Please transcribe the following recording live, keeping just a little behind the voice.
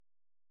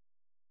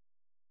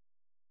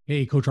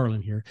Hey, Coach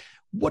Arlen here.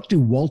 What do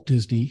Walt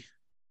Disney,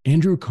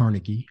 Andrew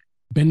Carnegie,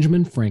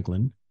 Benjamin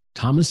Franklin,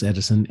 Thomas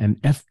Edison,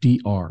 and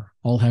FDR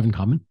all have in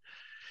common?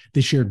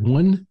 They shared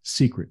one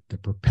secret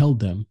that propelled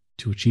them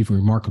to achieve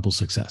remarkable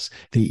success.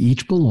 They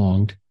each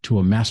belonged to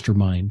a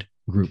mastermind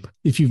group.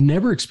 If you've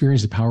never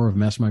experienced the power of a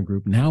mastermind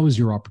group, now is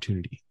your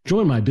opportunity.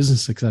 Join my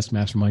business success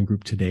mastermind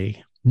group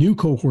today. New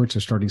cohorts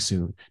are starting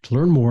soon. To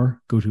learn more,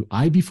 go to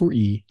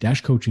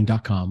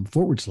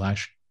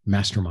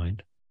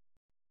ib4e-coaching.com/mastermind.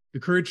 The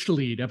Courage to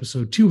Lead,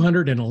 episode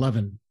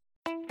 211.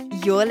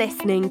 You're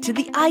listening to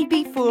the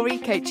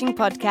IB4E Coaching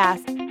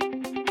Podcast.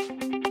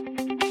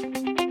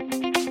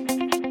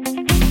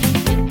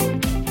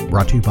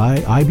 Brought to you by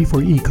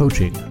IB4E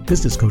Coaching,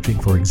 business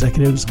coaching for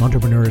executives,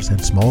 entrepreneurs,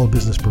 and small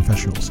business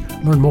professionals.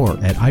 Learn more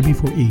at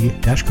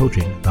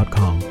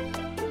ib4e-coaching.com.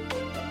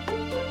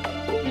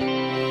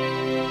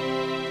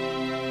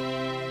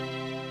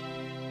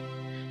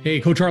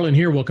 Hey, Coach Arlen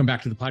here. Welcome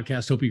back to the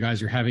podcast. Hope you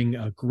guys are having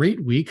a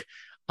great week.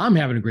 I'm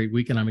having a great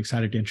week, and I'm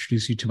excited to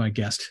introduce you to my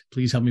guest.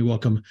 Please help me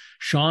welcome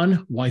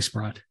Sean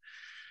Weisbrot.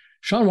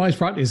 Sean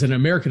Weisbrot is an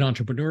American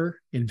entrepreneur,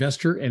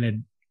 investor,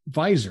 and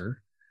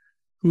advisor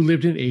who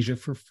lived in Asia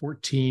for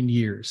 14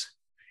 years.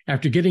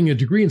 After getting a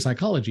degree in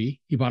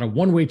psychology, he bought a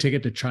one-way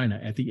ticket to China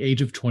at the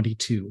age of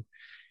 22.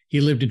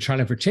 He lived in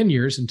China for 10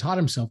 years and taught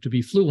himself to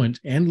be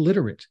fluent and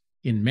literate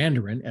in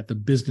Mandarin at the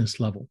business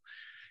level.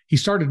 He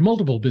started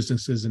multiple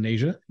businesses in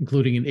Asia,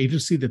 including an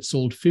agency that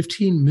sold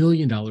 $15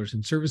 million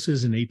in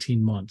services in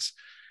 18 months.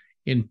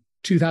 In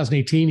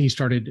 2018, he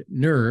started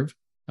Nerve,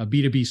 a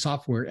B2B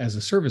software as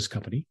a service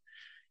company.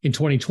 In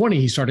 2020,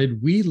 he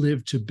started We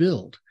Live to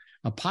Build,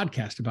 a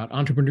podcast about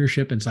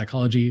entrepreneurship and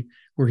psychology,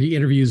 where he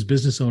interviews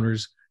business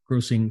owners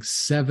grossing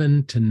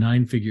 7 to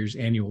 9 figures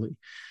annually.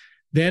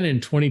 Then in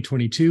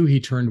 2022, he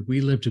turned We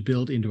Live to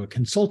Build into a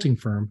consulting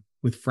firm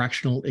with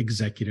fractional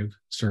executive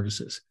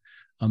services.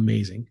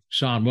 Amazing.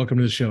 Sean, welcome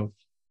to the show.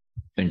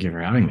 Thank you for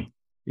having me.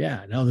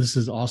 Yeah, no, this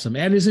is awesome.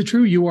 And is it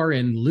true you are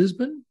in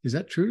Lisbon? Is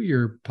that true?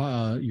 Your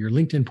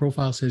LinkedIn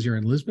profile says you're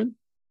in Lisbon?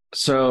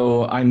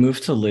 So I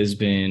moved to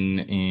Lisbon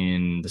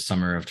in the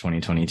summer of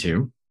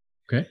 2022.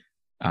 Okay.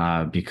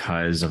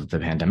 Because of the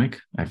pandemic.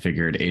 I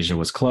figured Asia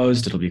was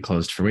closed. It'll be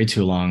closed for way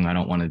too long. I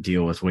don't want to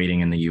deal with waiting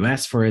in the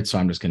US for it. So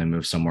I'm just going to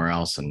move somewhere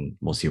else and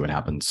we'll see what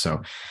happens.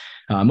 So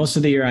most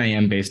of the year I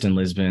am based in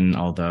Lisbon,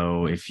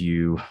 although if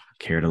you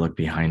care to look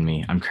behind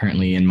me, I'm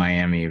currently in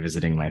Miami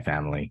visiting my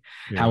family.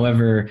 Yeah.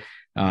 However,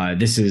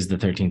 this is the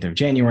 13th of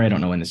January. I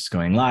don't know when this is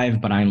going live,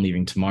 but I'm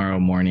leaving tomorrow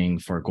morning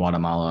for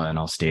Guatemala and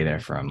I'll stay there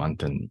for a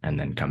month and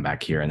then come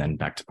back here and then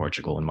back to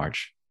Portugal in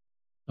March.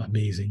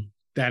 Amazing.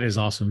 That is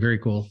awesome. Very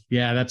cool.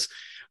 Yeah, that's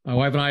my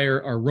wife and I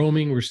are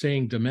roaming. We're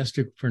staying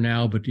domestic for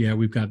now, but yeah,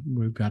 we've got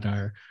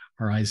our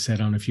eyes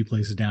set on a few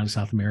places down in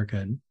South America.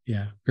 And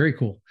yeah, very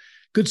cool.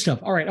 Good stuff.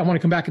 All right. I want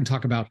to come back and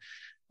talk about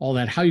all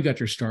that, how you got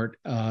your start,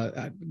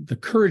 the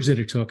courage that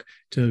it took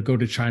to go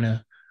to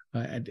China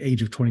at the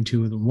age of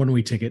 22 with a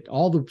one-way ticket,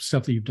 all the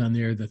stuff that you've done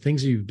there, the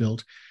things that you've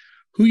built,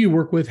 who you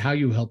work with, how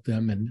you help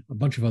them, and a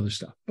bunch of other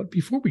stuff. But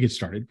before we get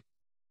started,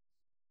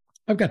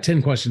 I've got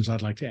 10 questions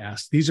I'd like to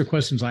ask. These are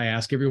questions I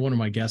ask every one of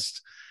my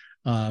guests,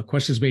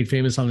 questions made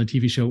famous on the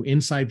TV show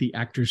Inside the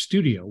Actor's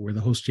Studio, where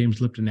the host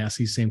James Lipton asks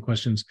these same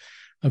questions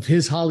of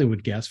his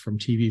Hollywood guests from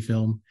TV,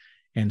 film,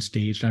 and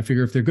stage. And I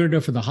figure if they're good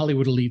enough for the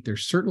Hollywood elite, they're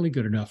certainly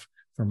good enough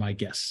for my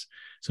guests.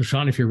 So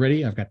Sean, if you're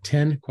ready, I've got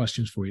 10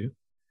 questions for you.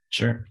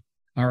 Sure.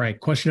 All right.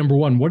 Question number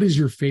 1. What is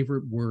your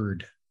favorite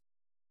word?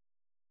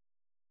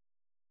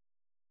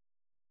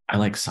 I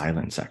like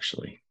silence,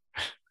 actually.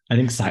 I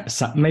think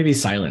maybe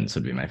silence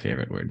would be my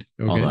favorite word,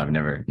 okay. Although I've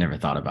never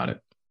thought about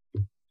it.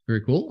 Very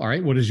cool. All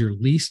right. What is your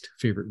least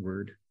favorite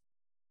word?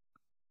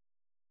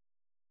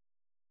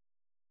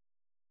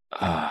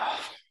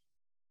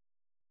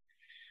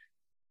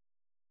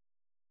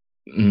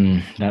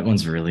 That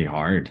one's really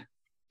hard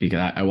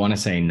because I want to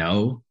say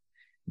no,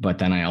 but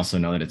then I also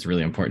know that it's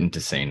really important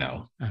to say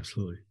no.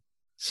 Absolutely.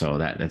 So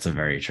that's a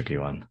very tricky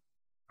one.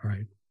 All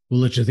right. We'll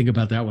let you think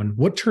about that one.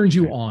 What turns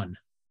you on?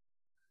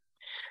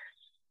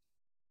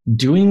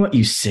 Doing what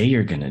you say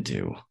you're going to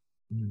do.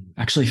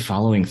 Actually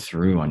following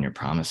through on your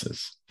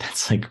promises.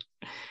 That's like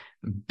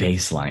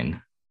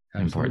baseline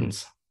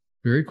importance.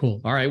 Very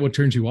cool. All right. What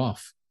turns you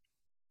off?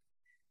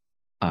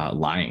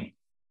 Lying.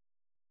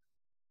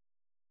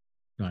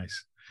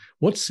 Nice.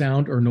 What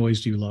sound or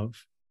noise do you love?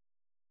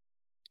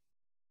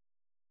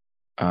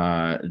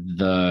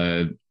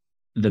 The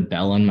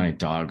bell on my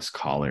dog's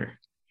collar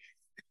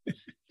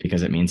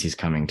because it means he's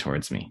coming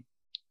towards me.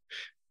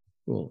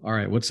 Cool. All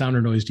right. What sound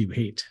or noise do you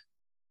hate?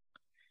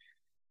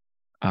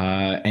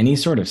 Any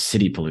sort of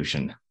city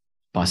pollution,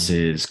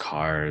 buses,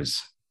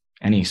 cars,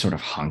 any sort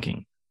of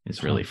honking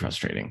is really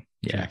frustrating.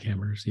 Yeah.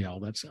 Jackhammers. Yeah.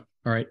 All that stuff.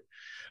 All right.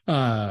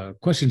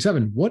 Question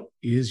 7. What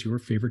is your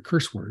favorite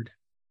curse word?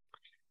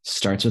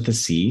 Starts with a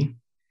C,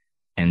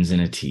 ends in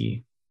a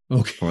T.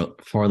 Okay.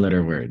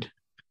 Four-letter word.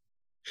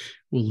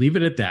 We'll leave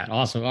it at that.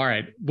 Awesome. All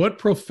right. What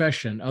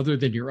profession other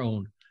than your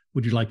own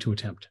would you like to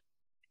attempt?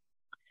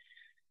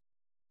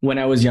 When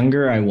I was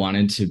younger, I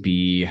wanted to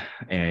be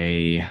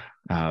a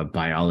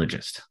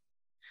biologist,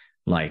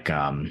 like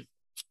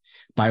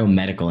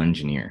biomedical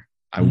engineer.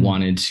 I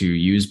wanted to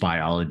use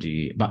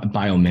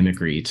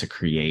biomimicry to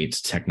create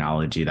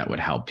technology that would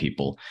help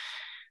people.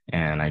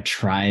 And I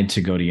tried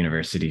to go to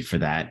university for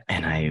that.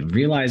 And I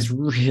realized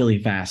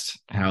really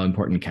fast how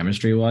important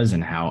chemistry was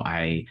and how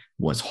I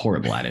was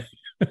horrible at it.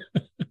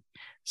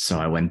 So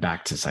I went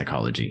back to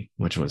psychology,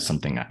 which was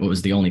it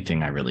was the only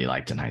thing I really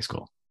liked in high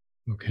school.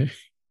 Okay.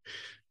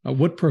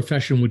 What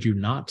profession would you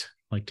not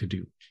like to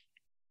do?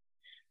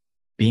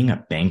 Being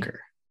a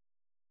banker.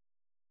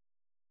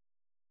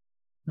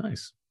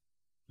 Nice.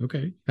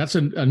 Okay. That's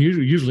an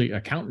unusual. Usually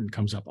accountant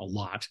comes up a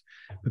lot,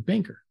 but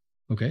banker.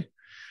 Okay.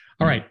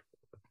 All right.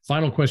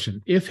 Final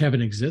question. If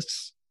heaven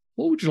exists,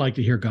 what would you like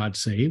to hear God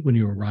say when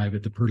you arrive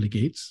at the pearly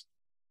gates?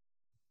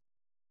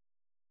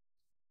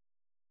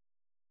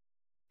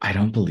 I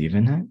don't believe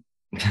in that.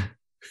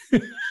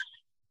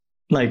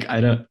 Like,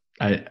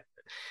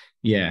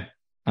 yeah.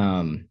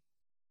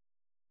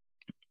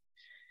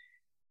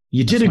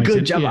 You did a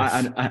good job.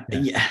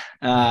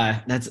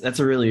 That's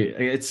a really,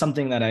 it's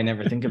something that I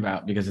never think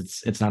about because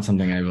it's not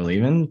something I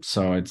believe in.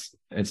 So it's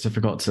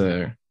difficult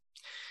to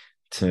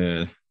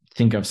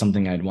think of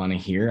something I'd want to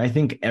hear. I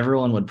think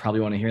everyone would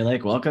probably want to hear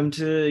like, welcome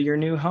to your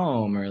new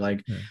home, or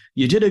like,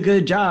 you did a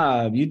good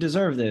job. You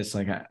deserve this.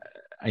 Like,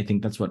 I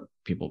think that's what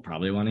people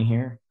probably want to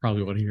hear.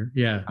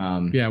 Yeah.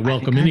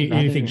 Welcome.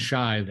 Anything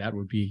shy, that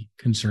would be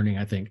concerning,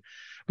 I think.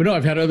 But no,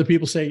 I've had other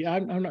people say,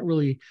 I'm not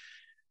really,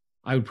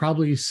 I would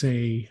probably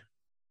say,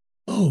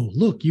 oh,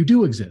 look, you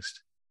do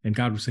exist. And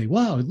God would say,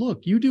 wow,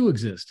 look, you do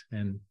exist.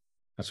 And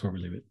that's where we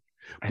leave it.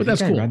 But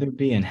that's cool. I'd rather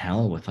be in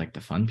hell with like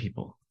the fun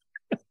people.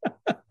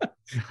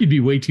 You'd be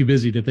way too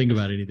busy to think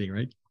about anything,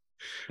 right?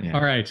 Yeah.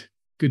 All right.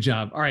 Good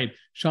job. All right,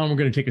 Sean, we're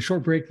going to take a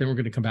short break. Then we're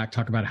going to come back,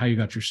 talk about how you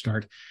got your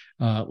start.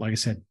 Like I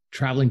said,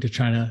 traveling to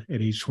China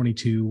at age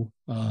 22,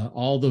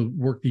 all the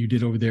work that you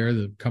did over there,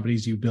 the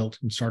companies you built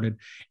and started,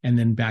 and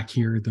then back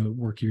here, the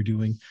work you're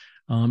doing.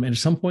 And at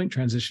some point,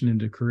 transition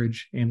into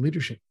courage and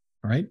leadership.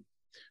 All right.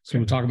 So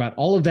we'll talk about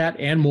all of that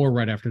and more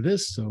right after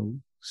this. So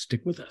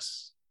stick with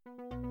us.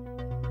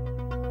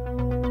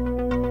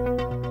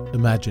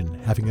 Imagine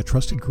having a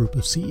trusted group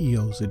of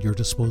CEOs at your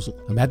disposal.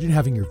 Imagine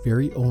having your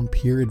very own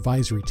peer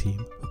advisory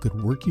team who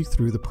could work you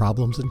through the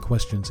problems and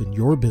questions in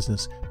your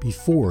business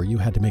before you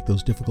had to make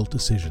those difficult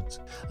decisions.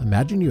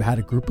 Imagine you had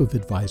a group of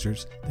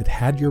advisors that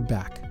had your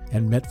back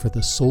and met for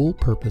the sole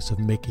purpose of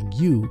making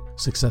you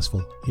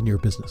successful in your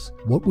business.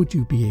 What would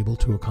you be able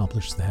to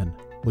accomplish then?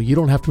 Well, you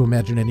don't have to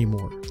imagine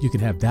anymore. You can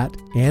have that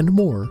and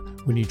more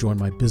when you join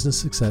my Business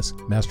Success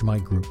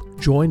Mastermind Group.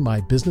 Join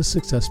my Business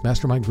Success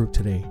Mastermind Group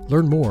today.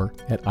 Learn more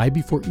at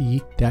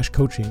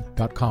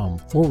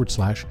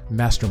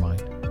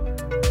ib4e-coaching.com/mastermind.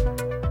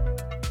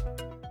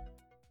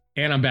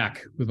 And I'm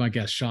back with my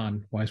guest,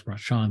 Sean Weisbrot.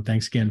 Sean,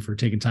 thanks again for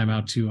taking time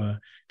out to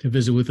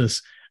visit with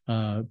us.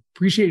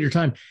 Appreciate your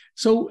time.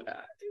 So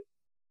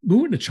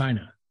moving to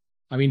China,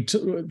 I mean,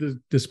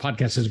 this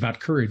podcast is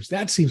about courage.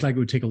 That seems like it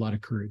would take a lot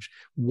of courage.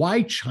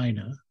 Why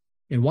China,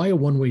 and why a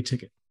one-way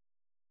ticket?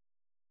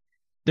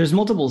 There's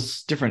multiple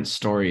different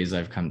stories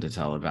I've come to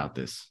tell about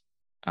this.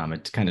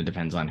 It kind of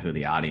depends on who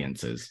the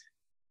audience is.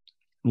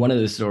 One of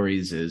the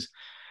stories is,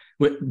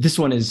 this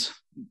one is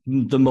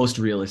the most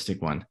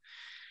realistic one.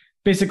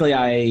 Basically,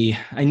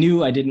 I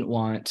knew I didn't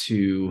want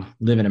to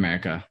live in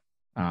America,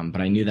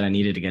 but I knew that I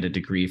needed to get a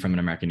degree from an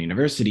American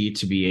university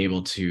to be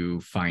able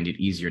to find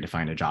it easier to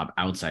find a job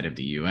outside of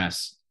the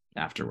US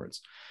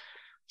afterwards.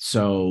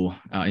 So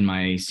in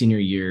my senior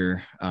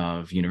year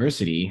of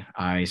university,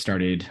 I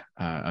started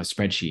a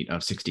spreadsheet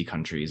of 60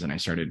 countries, and I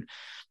started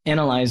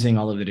analyzing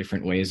all of the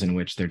different ways in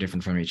which they're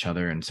different from each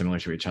other and similar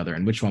to each other,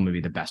 and which one would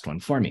be the best one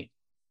for me.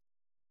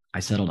 I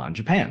settled on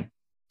Japan.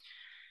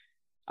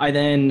 I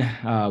then,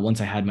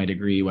 once I had my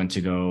degree, went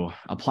to go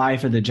apply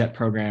for the JET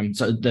program.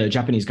 So the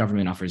Japanese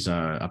government offers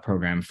a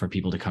program for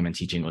people to come and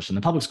teach English in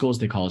the public schools.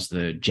 They call it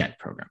the JET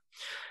program.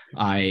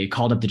 I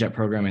called up the JET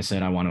program. I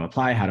said, I want to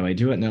apply. How do I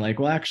do it? And they're like,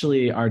 well,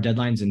 actually, our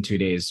deadline's in 2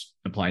 days.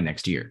 Apply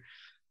next year.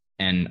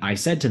 And I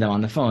said to them on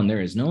the phone,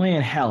 there is no way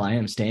in hell I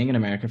am staying in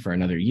America for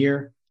another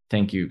year.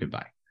 Thank you.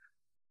 Goodbye.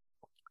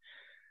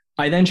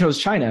 I then chose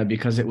China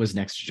because it was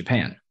next to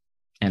Japan.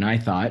 And I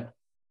thought,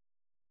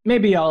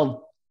 maybe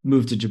I'll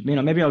move to,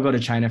 maybe I'll go to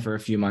China for a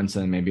few months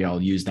and maybe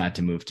I'll use that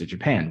to move to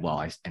Japan. Well,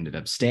 I ended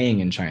up staying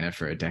in China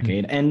for a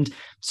decade and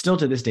still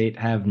to this date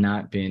have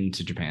not been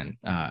to Japan,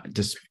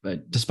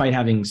 despite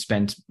having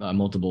spent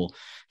multiple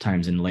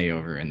times in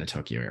layover in the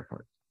Tokyo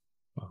airport.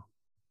 Wow.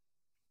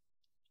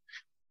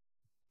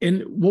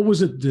 And what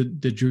was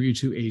it that drew you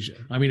to Asia?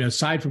 I mean,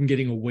 aside from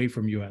getting away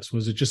from US,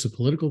 was it just the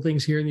political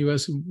things here in the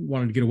US you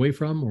wanted to get away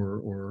from,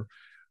 or?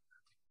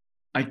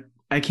 I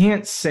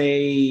can't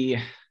say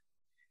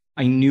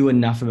I knew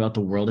enough about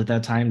the world at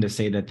that time to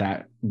say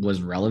that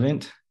was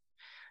relevant.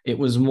 It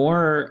was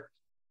more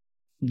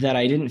that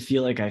I didn't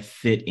feel like I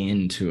fit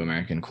into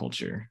American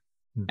culture.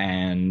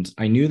 And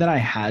I knew that I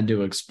had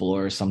to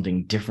explore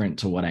something different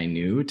to what I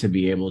knew to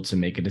be able to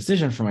make a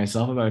decision for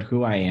myself about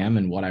who I am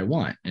and what I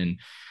want. And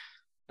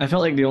I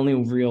felt like the only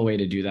real way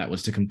to do that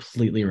was to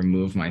completely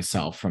remove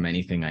myself from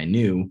anything I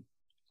knew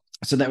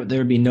so that there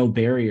would be no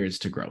barriers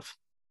to growth.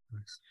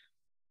 Nice.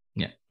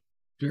 Yeah.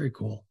 Very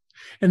cool.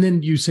 And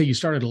then you say you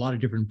started a lot of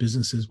different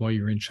businesses while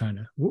you were in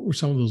China. What were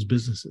some of those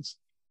businesses?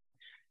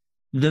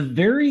 The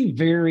very,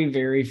 very,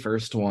 very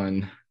first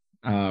one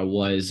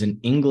was an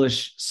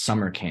English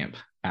summer camp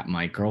at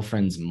my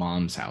girlfriend's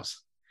mom's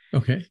house.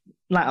 Okay.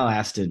 That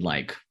lasted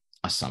like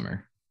a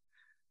summer.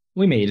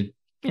 We made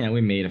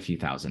a few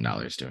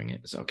 $1,000s doing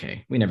it. It's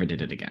okay. We never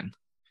did it again.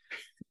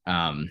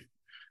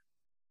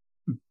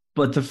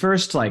 But the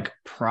first like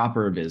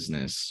proper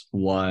business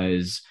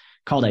was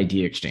called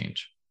ID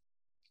Exchange.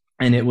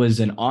 And it was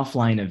an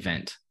offline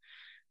event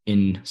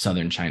in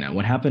southern China.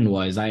 What happened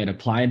was I had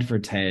applied for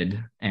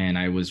TED and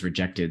I was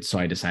rejected. So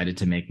I decided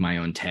to make my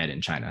own TED in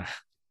China.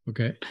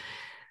 Okay.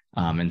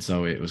 And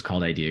so it was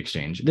called ID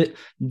Exchange.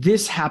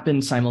 This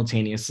happened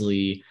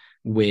simultaneously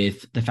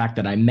with the fact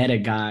that I met a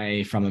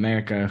guy from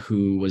America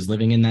who was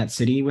living in that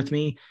city with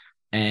me.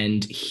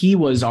 And he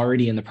was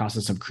already in the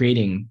process of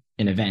creating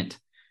an event.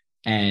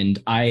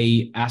 And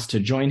I asked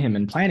to join him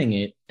in planning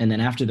it. And then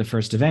after the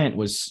first event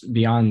was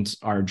beyond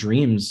our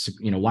dreams,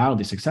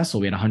 wildly successful.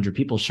 We had 100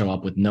 people show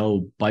up with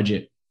no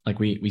budget. Like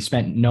we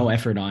spent no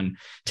effort on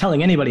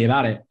telling anybody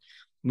about it.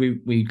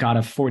 We got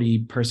a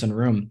 40-person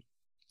room,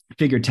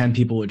 figured 10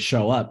 people would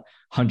show up,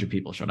 100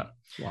 people showed up.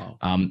 Wow.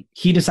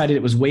 He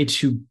decided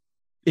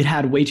it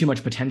had way too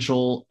much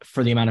potential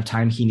for the amount of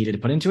time he needed to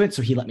put into it.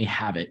 So he let me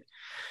have it.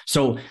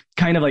 So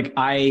kind of like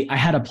I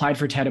had applied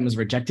for TED and was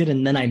rejected.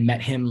 And then I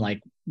met him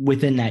like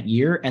within that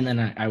year. And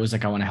then I was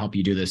like, I want to help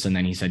you do this. And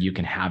then he said, you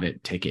can have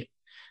it, take it.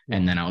 Wow.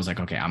 And then I was like,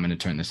 okay, I'm going to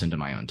turn this into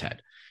my own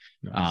TED.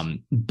 Nice.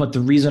 But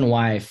the reason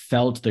why I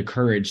felt the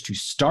courage to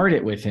start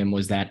it with him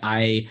was that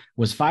I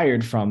was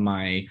fired from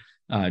my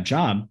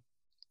job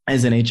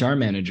as an HR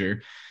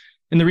manager.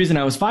 And the reason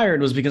I was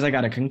fired was because I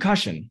got a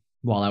concussion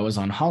while I was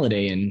on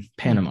holiday in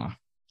Panama.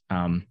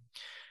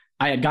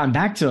 I had gone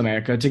back to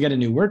America to get a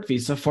new work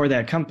visa for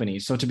that company.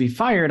 So to be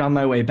fired on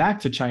my way back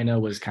to China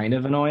was kind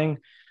of annoying.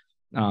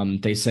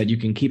 They said, you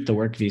can keep the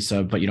work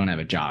visa, but you don't have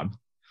a job.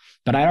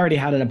 But I already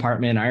had an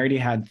apartment. I already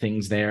had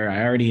things there.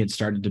 I already had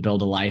started to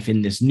build a life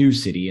in this new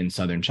city in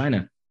southern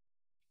China.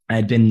 I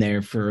had been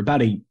there for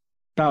about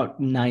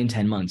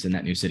 9-10 months in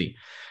that new city.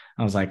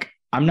 I was like,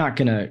 I'm not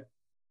going to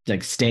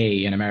like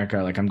stay in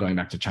America. Like I'm going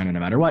back to China no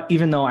matter what,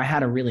 even though I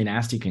had a really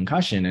nasty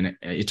concussion and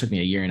it took me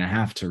 1.5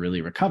 years to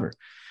really recover.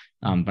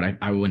 But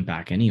I went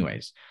back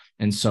anyways.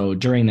 And so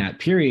during that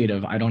period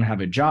of I don't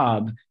have a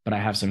job, but I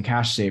have some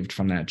cash saved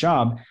from that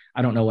job,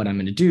 I don't know what I'm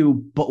going to do.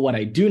 But what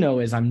I do know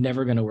is I'm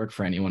never going to work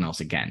for anyone else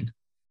again,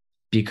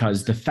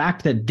 because the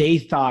fact that they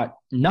thought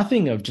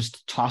nothing of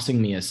just tossing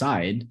me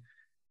aside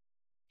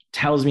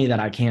tells me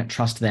that I can't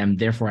trust them.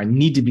 Therefore, I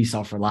need to be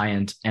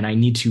self-reliant and I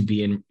need to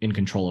be in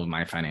control of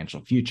my financial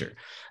future.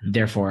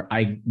 Therefore,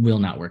 I will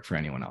not work for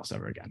anyone else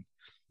ever again.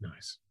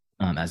 Nice.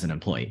 As an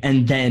employee.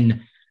 And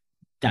then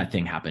that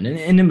thing happened.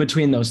 And in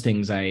between those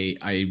things,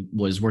 I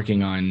was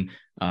working on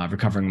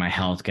recovering my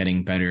health,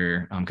 getting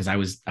better, because I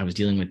was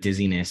dealing with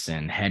dizziness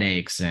and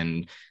headaches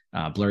and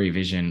blurry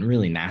vision,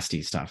 really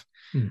nasty stuff.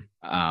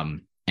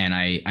 And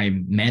I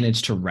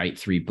managed to write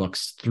 3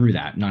 books through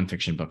that,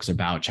 nonfiction books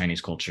about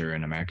Chinese culture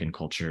and American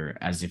culture,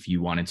 as if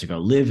you wanted to go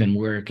live and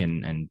work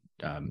and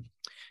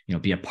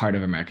be a part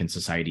of American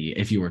society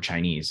if you were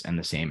Chinese, and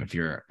the same if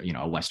you're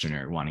a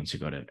Westerner wanting to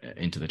go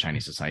into the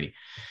Chinese society.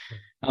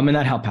 And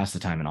that helped pass the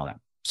time and all that.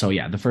 So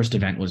yeah, the first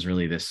event was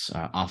really this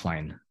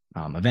offline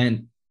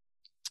event.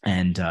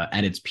 And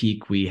at its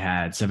peak, we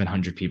had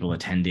 700 people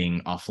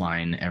attending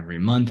offline every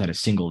month at a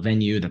single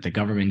venue that the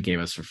government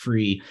gave us for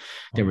free.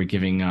 They were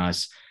giving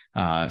us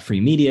free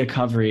media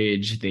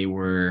coverage. They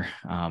were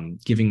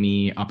giving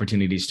me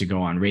opportunities to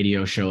go on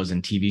radio shows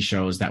and TV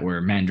shows that were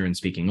Mandarin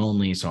speaking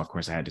only. So of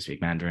course I had to speak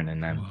Mandarin.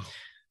 And then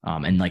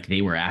and like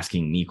they were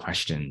asking me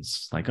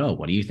questions like, oh,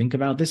 what do you think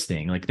about this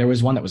thing? Like there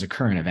was one that was a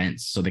current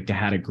events. So like they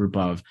had a group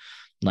of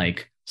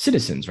like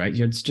citizens, right?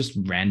 It's just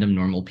random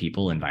normal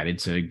people invited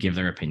to give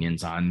their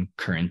opinions on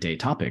current day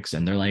topics.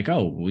 And they're like,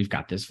 oh, we've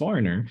got this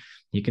foreigner.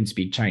 He can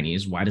speak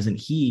Chinese. Why doesn't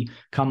he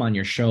come on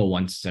your show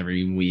once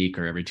every week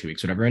or every 2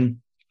 weeks, whatever?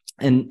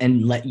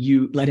 And let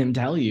him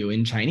tell you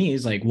in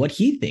Chinese, like what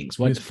he thinks,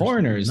 what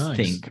foreigners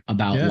think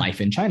about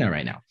life in China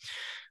right now.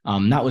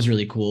 That was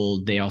really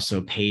cool. They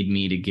also paid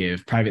me to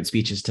give private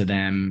speeches to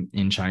them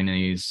in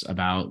Chinese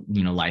about,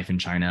 life in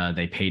China.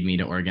 They paid me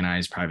to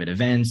organize private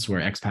events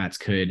where expats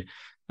could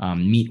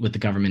meet with the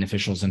government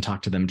officials and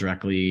talk to them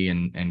directly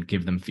and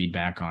give them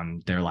feedback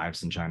on their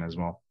lives in China as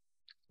well.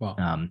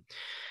 Wow.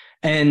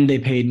 And they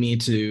paid me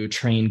to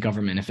train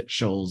government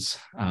officials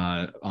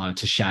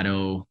to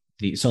shadow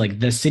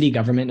the city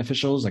government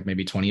officials, like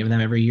maybe 20 of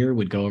them every year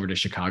would go over to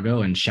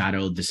Chicago and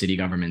shadow the city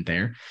government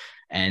there.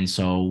 And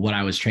so what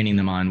I was training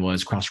them on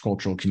was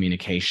cross-cultural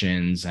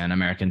communications and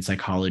American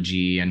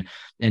psychology and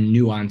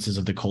nuances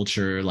of the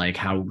culture, like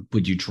how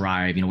would you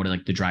drive, what are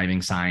like the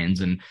driving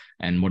signs and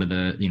what are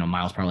the,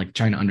 miles per hour, like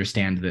trying to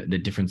understand the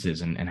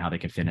differences and how they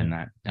could fit in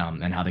that,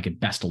 and how they could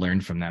best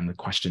learn from them, the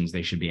questions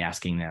they should be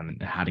asking them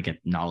and how to get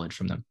knowledge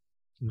from them.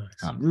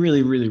 Nice.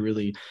 Really, really,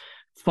 really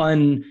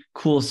fun,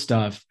 cool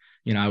stuff.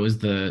 I was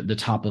the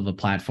top of a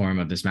platform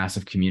of this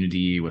massive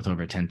community with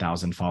over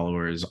 10,000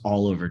 followers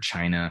all over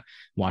China,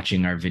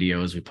 watching our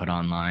videos we put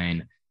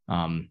online.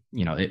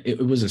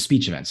 It was a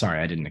speech event. Sorry,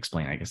 I didn't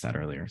explain, I guess, that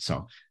earlier.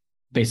 So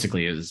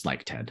basically it was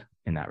like TED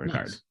in that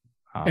regard. Nice.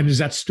 And is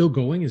that still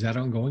going? Is that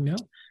ongoing now?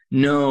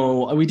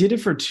 No, we did it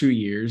for 2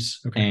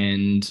 years. Okay.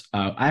 And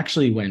I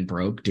actually went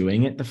broke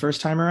doing it the first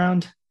time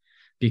around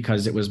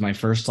because it was my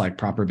first like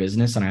proper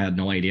business and I had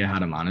no idea how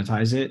to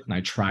monetize it. And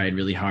I tried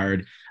really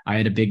hard. I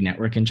had a big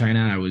network in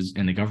China.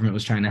 And the government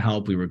was trying to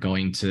help. We were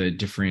going to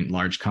different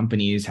large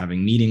companies,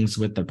 having meetings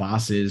with the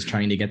bosses,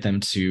 trying to get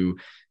them to,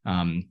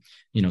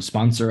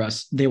 sponsor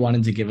us. They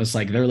wanted to give us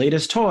like their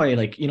latest toy,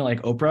 like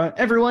Oprah,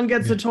 everyone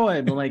gets a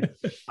toy. But like,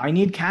 I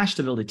need cash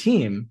to build a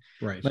team.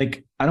 Right.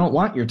 Like, I don't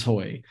want your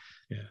toy.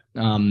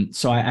 Yeah.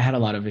 So I had a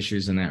lot of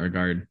issues in that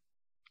regard.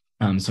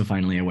 So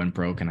finally I went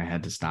broke and I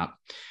had to stop.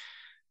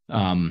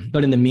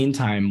 But in the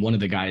meantime, one of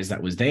the guys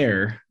that was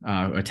there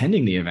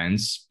attending the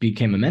events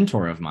became a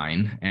mentor of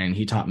mine, and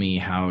he taught me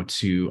how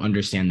to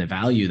understand the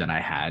value that I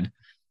had.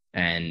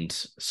 And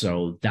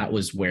so that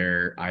was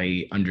where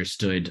I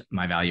understood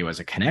my value as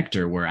a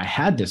connector, where I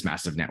had this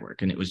massive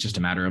network, and it was just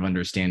a matter of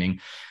understanding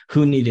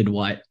who needed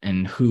what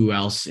and who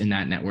else in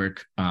that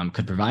network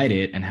could provide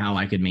it, and how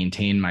I could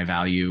maintain my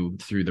value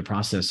through the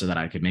process so that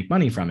I could make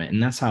money from it.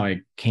 And that's how I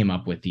came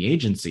up with the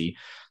agency,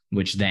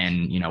 which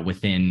then,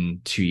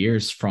 within 2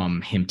 years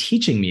from him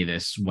teaching me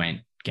this, went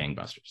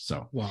gangbusters.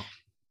 So, wow.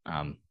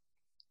 And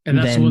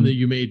that's the one that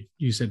you made,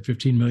 you said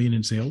 15 million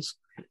in sales?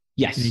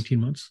 Yes. In 18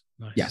 months?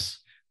 Nice. Yes.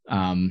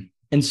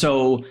 And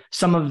so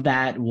some of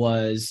that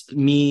was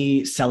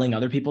me selling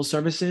other people's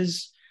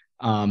services.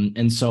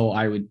 And so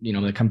I would,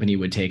 the company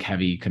would take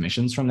heavy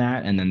commissions from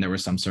that. And then there were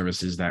some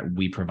services that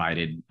we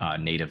provided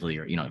natively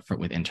or,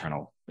 with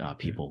internal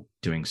people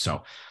doing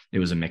so. It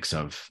was a mix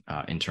of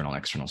internal,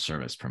 external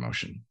service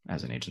promotion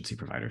as an agency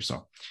provider.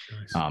 So,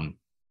 nice.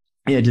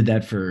 I did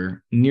that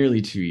for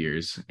nearly 2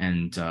 years.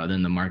 And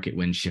then the market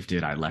wind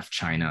shifted. I left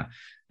China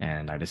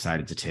and I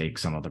decided to take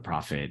some of the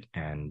profit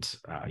and,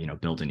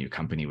 build a new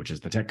company, which is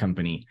the tech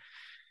company.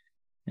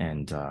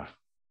 And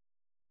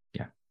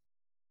yeah.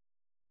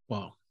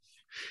 Wow.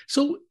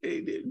 So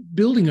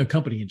building a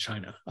company in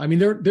China, I mean,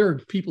 there are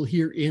people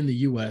here in the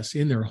US,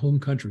 in their home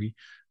country,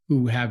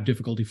 who have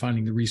difficulty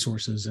finding the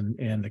resources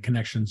and the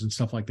connections and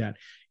stuff like that.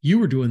 You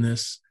were doing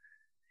this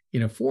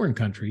in a foreign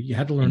country. You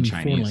had to learn the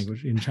foreign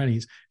language in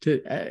Chinese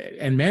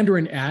and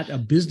Mandarin at a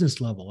business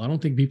level. I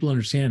don't think people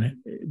understand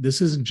it.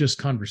 This isn't just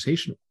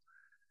conversational.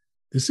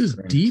 This is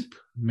deep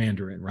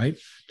Mandarin, right?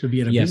 To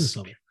be at a business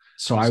level.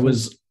 So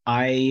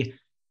I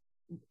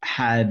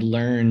had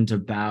learned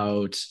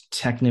about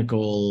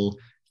technical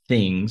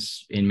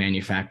things in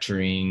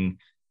manufacturing,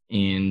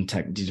 in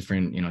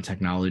different,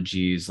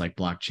 technologies like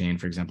blockchain,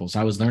 for example.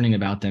 So I was learning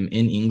about them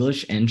in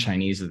English and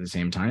Chinese at the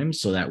same time,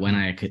 so that when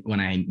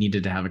I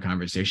needed to have a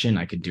conversation,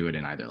 I could do it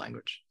in either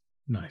language.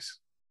 Nice.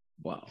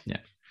 Wow. Yeah.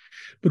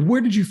 But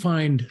where did you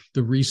find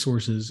the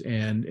resources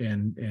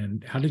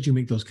and how did you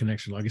make those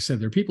connections? Like I said,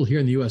 there are people here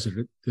in the US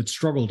that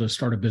struggle to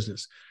start a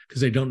business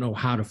because they don't know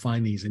how to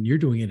find these, and you're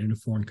doing it in a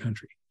foreign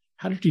country.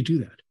 How did you do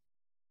that?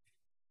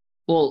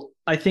 Well,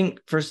 I think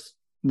first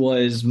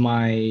was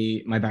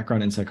my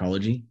background in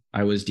psychology.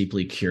 I was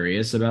deeply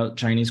curious about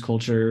Chinese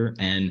culture,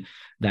 and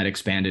that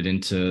expanded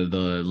into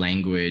the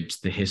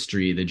language, the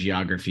history, the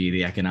geography,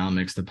 the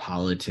economics, the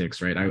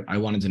politics, right? I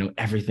wanted to know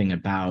everything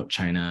about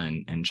China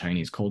and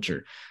Chinese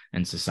culture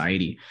and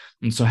society.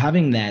 And so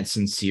having that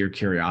sincere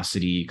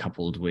curiosity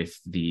coupled with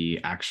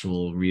the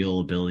actual real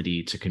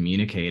ability to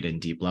communicate in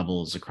deep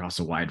levels across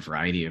a wide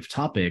variety of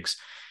topics,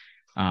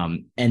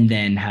 and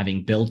then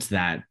having built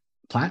that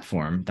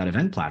platform, that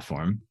event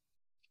platform,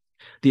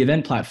 the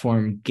event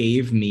platform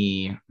gave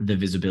me the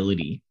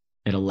visibility.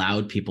 It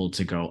allowed people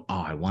to go,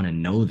 oh, I want to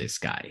know this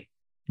guy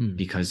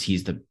because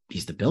he's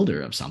the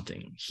builder of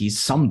something. He's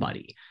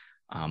somebody.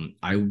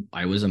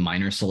 I was a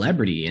minor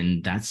celebrity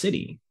in that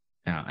city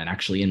and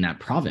actually in that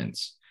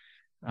province,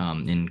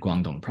 in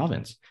Guangdong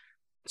province.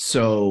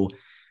 So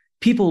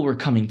people were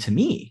coming to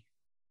me,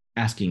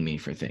 asking me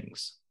for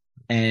things.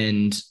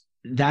 And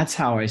that's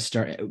how I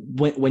started.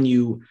 When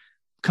you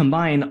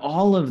combine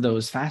all of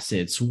those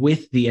facets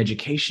with the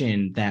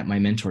education that my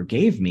mentor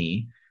gave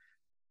me,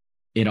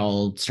 it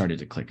all started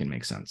to click and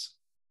make sense.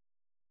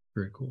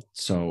 Very cool.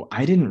 So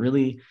I didn't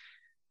really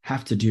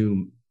have to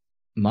do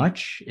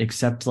much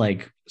except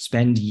like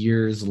spend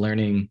years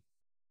learning,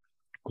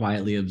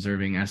 quietly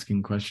observing,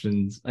 asking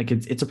questions. Like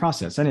it's a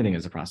process. Anything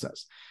is a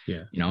process.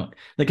 Yeah.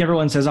 Like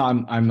everyone says, oh,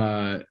 I'm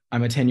a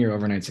 10-year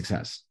overnight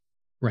success.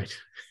 Right.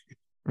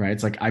 Right.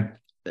 It's like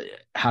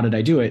how did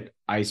I do it?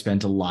 I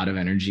spent a lot of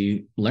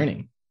energy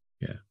learning.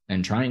 Yeah.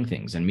 And trying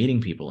things and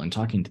meeting people and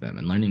talking to them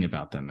and learning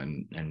about them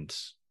and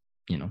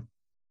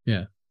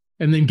Yeah.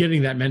 And then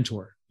getting that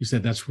mentor. You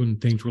said that's when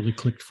things really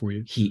clicked for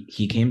you.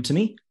 He came to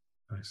me.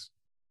 Nice.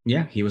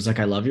 Yeah, he was like,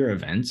 I love your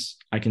events.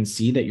 I can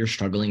see that you're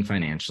struggling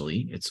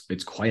financially.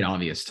 It's quite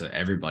obvious to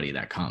everybody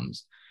that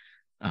comes.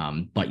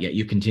 But yet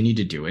you continue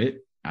to do it.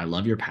 I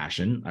love your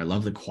passion. I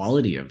love the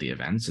quality of the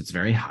events. It's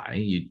very high.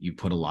 You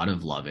put a lot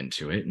of love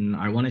into it, and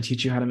I want to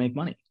teach you how to make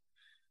money.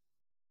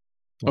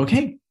 Well,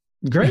 okay,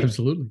 great.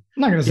 Absolutely.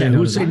 I'm not going to say who no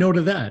would to say that. no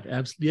to that?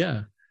 Absolutely.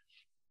 Yeah.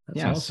 That's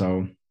Yeah.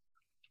 awesome.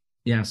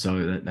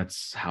 So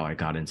that's how I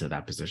got into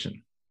that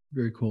position.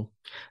 Very cool.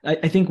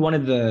 I think one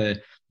of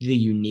the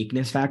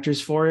uniqueness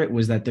factors for it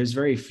was that there's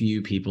very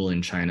few people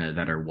in China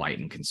that are white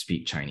and can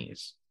speak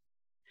Chinese.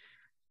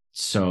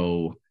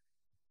 So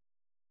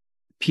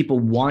people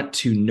want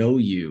to know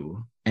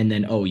you, and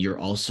then, oh, you're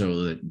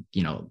also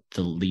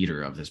the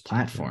leader of this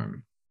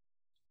platform.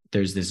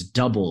 There's this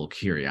double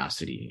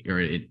curiosity, or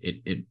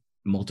it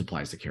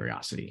multiplies the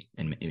curiosity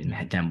in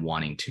them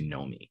wanting to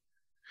know me.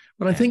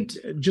 But I think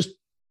just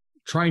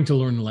trying to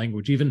learn the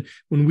language, even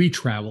when we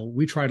travel,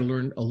 we try to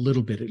learn a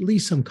little bit, at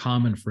least some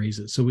common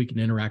phrases, so we can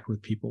interact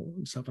with people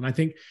and stuff. And I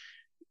think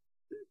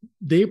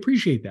they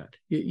appreciate that.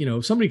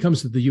 If somebody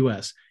comes to the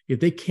US, if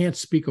they can't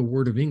speak a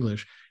word of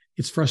English,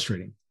 it's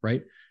frustrating,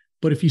 right?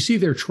 But if you see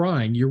they're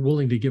trying, you're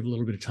willing to give a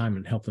little bit of time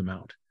and help them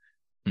out.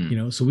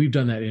 So we've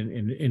done that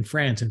in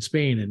France and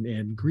Spain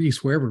and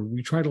Greece, wherever.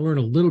 We try to learn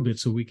a little bit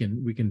so we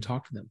can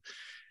talk to them.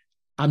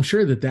 I'm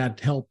sure that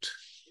helped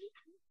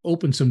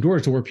open some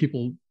doors to where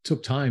people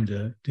took time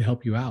to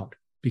help you out,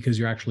 because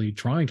you're actually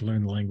trying to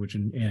learn the language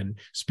and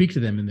speak to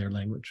them in their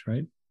language,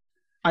 right?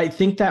 I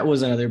think that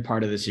was another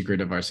part of the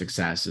secret of our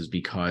success, is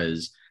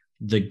because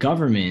the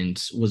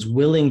government was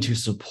willing to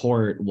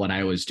support what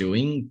I was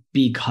doing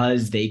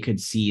because they could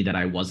see that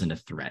I wasn't a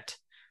threat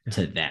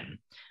to them.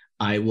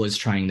 I was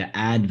trying to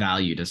add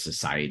value to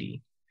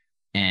society.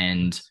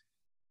 And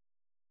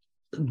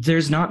there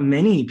were not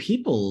many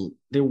people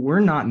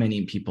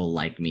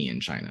like me in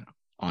China,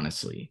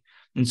 honestly.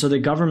 And so the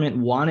government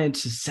wanted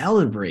to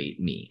celebrate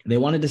me. They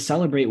wanted to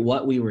celebrate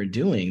what we were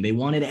doing. They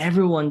wanted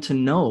everyone to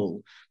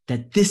know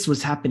that this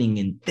was happening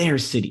in their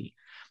city,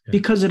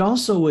 because it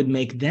also would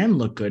make them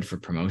look good for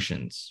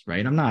promotions,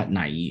 right? I'm not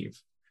naive.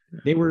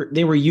 They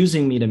were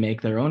using me to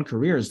make their own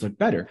careers look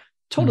better.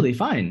 Totally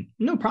fine.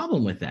 No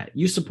problem with that.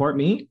 You support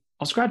me,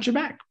 I'll scratch your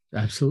back.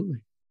 Absolutely.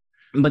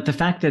 But the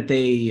fact that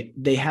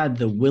they had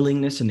the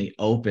willingness and the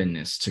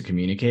openness to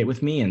communicate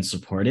with me and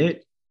support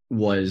it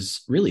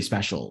was really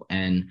special.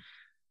 And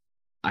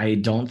I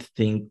don't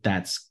think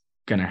that's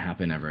going to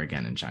happen ever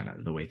again in China,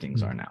 the way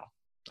things are now,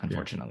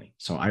 unfortunately. Yeah.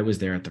 So I was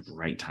there at the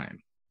right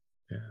time.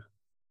 Yeah.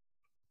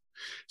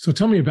 So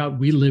tell me about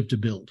We Live to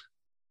Build.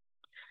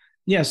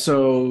 Yeah.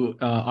 So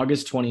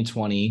August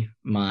 2020,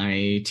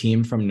 my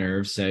team from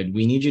Nerve said,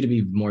 we need you to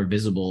be more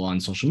visible on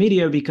social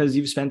media because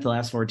you've spent the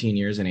last 14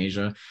 years in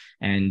Asia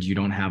and you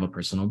don't have a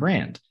personal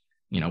brand.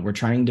 We're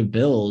trying to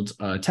build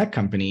a tech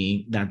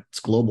company that's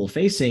global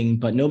facing,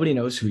 but nobody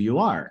knows who you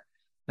are.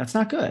 That's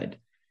not good.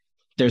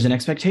 There's an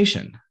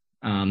expectation.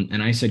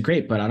 And I said,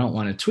 great, but I don't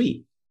want to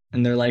tweet.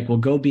 And they're like, well,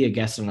 go be a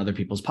guest on other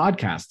people's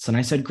podcasts. And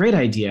I said, great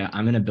idea.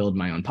 I'm going to build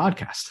my own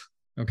podcast.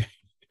 Okay.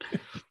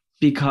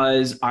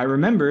 Because I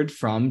remembered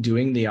from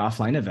doing the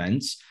offline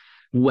events,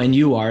 when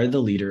you are the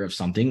leader of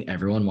something,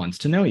 everyone wants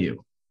to know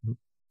you.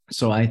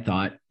 So I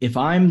thought, if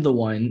I'm the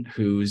one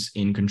who's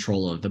in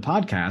control of the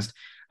podcast,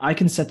 I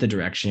can set the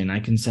direction, I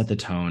can set the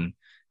tone,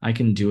 I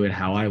can do it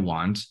how I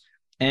want.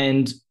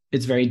 And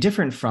it's very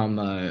different from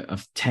a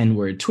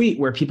 10-word tweet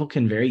where people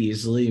can very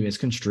easily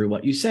misconstrue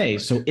what you say.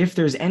 Right. So if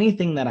there's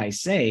anything that I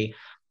say,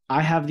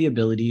 I have the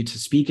ability to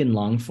speak in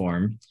long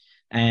form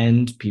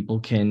and people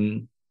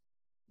can,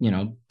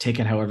 take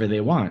it however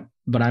they want.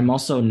 But I'm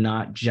also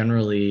not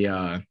generally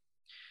a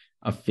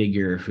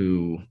figure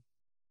who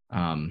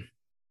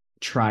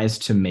tries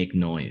to make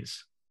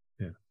noise.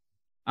 Yeah.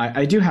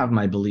 I do have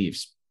my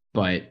beliefs,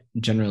 but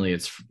generally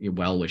it's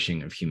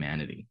well-wishing of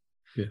humanity.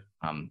 Yeah.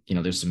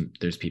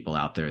 There's people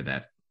out there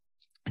that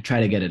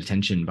try to get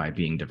attention by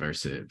being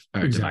divisive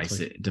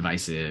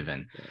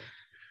and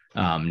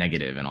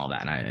negative and all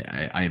that.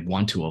 And I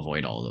want to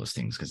avoid all those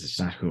things because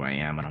it's not who I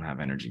am. I don't have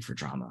energy for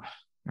drama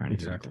or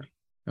anything like that.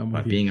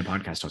 But being a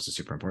podcast host is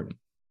super important.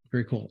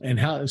 Very cool.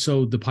 And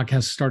so the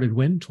podcast started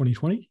when?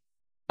 2020?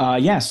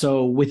 Yeah.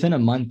 So within a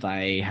month,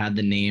 I had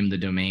the name, the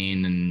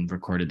domain, and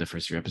recorded the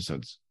first 3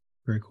 episodes.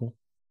 Very cool.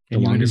 The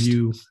longest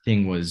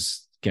thing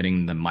was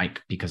getting the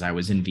mic because I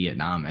was in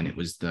Vietnam and it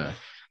was in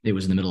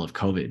the middle of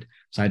COVID.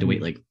 So I had to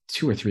wait like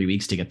 2 or 3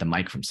 weeks to get the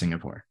mic from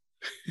Singapore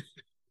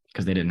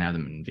because they didn't have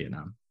them in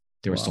Vietnam.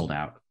 They were sold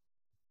out.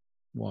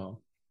 Wow.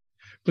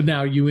 But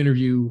now you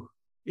interview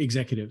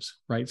executives,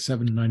 right?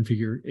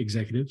 7-9-figure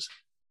executives.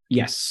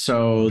 Yes.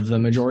 So the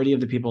majority of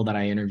the people that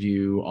I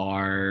interview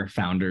are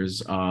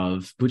founders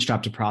of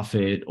bootstrap to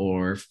profit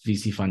or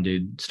VC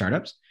funded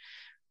startups.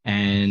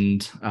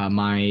 And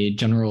my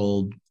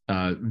general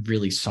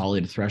really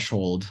solid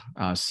threshold,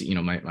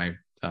 my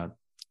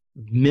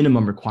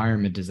minimum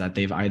requirement is that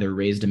they've either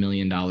raised $1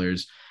 million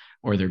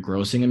or they're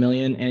grossing $1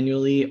 million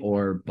annually,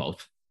 or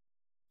both.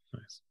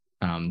 Nice.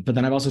 But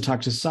then I've also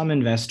talked to some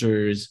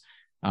investors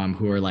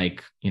who are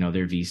like,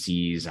 they're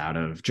VCs out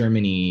of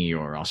Germany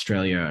or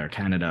Australia or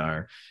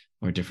Canada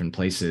or different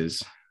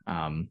places.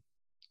 And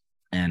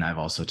I've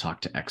also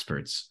talked to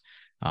experts.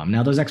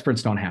 Now, those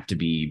experts don't have to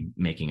be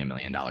making $1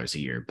 million a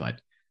year,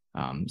 but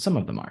some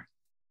of them are.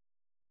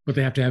 But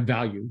they have to have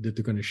value that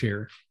they're going to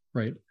share,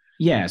 right?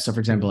 Yeah. So, for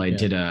example, I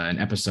did an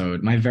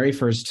episode. My very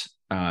first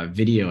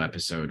video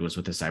episode was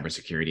with a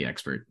cybersecurity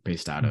expert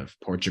based out of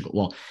Portugal.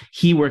 Well,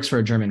 he works for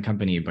a German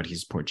company, but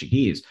he's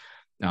Portuguese.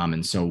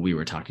 And so we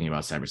were talking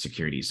about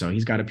cybersecurity. So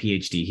he's got a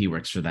PhD. He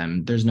works for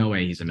them. There's no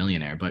way he's a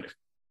millionaire, but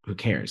who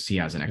cares? He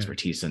has an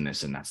expertise in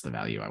this, and that's the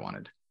value I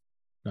wanted.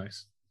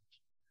 Nice.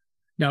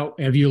 Now,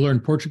 have you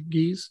learned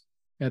Portuguese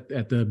at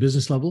the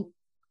business level?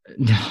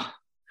 No.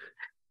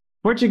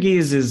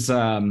 Portuguese is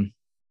a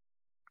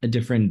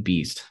different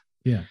beast.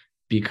 Yeah.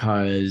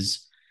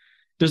 Because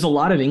there's a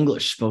lot of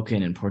English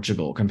spoken in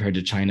Portugal compared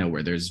to China,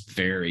 where there's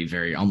very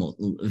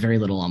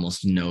little,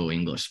 almost no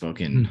English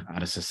spoken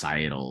at a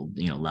societal,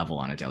 level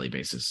on a daily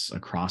basis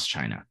across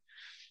China.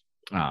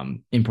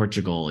 In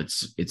Portugal,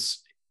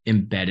 it's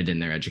embedded in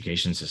their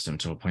education system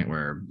to a point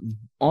where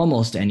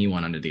almost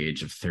anyone under the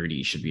age of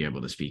 30 should be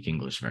able to speak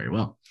English very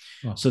well.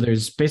 Wow. So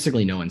there's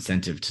basically no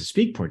incentive to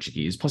speak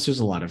Portuguese. Plus, there's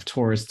a lot of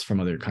tourists from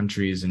other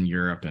countries in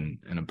Europe and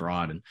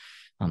abroad.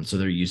 And so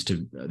they're used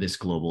to this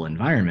global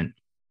environment.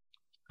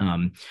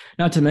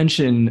 Not to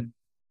mention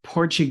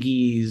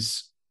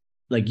Portuguese,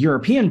 like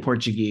European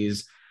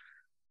Portuguese,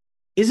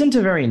 isn't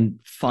a very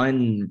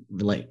fun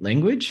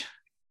language.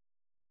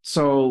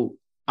 So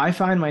I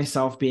find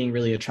myself being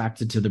really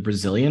attracted to the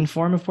Brazilian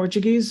form of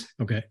Portuguese.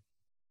 Okay.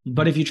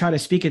 But if you try to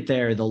speak it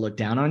there, they'll look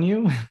down on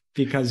you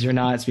because you're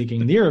not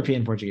speaking the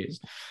European Portuguese.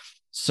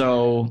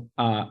 So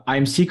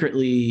I'm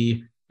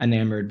secretly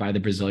enamored by the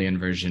Brazilian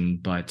version,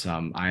 but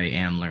I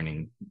am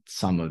learning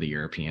some of the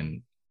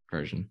European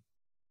version.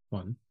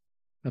 Fun.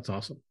 That's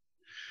awesome.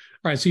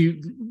 All right. So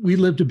We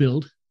Live to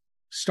Build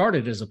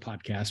started as a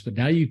podcast, but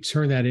now you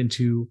turn that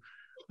into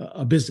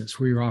a business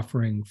where you're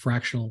offering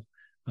fractional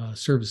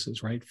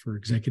services, right, for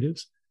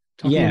executives.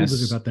 Talk a little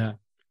bit about that.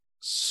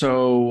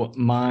 So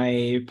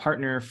my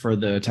partner for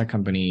the tech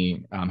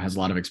company has a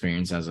lot of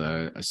experience as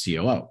a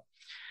COO.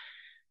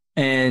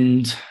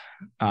 And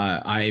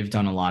I've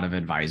done a lot of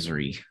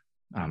advisory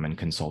and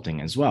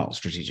consulting as well,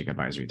 strategic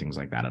advisory, things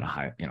like that at a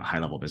high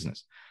level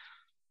business.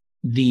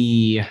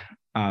 The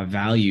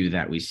value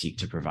that we seek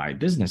to provide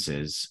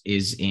businesses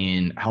is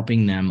in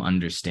helping them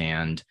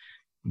understand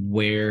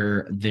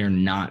where they're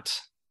not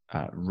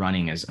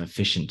running as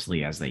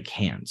efficiently as they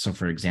can. So,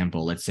 for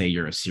example, let's say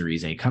you're a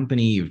Series A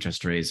company, you've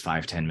just raised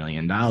 $5-10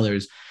 million.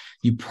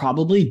 You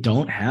probably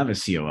don't have a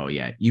COO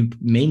yet. You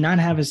may not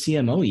have a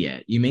CMO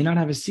yet. You may not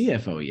have a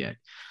CFO yet,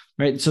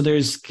 right? So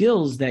there's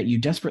skills that you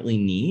desperately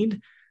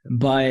need,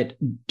 but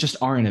just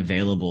aren't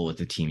available with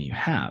the team you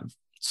have.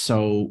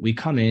 So we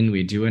come in,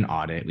 we do an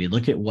audit, we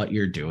look at what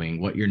you're doing,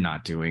 what you're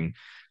not doing,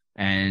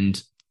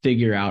 and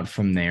figure out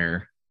from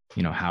there,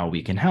 how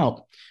we can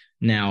help.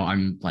 Now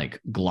I'm like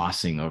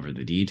glossing over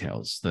the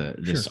details.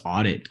 This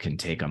audit can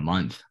take a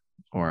month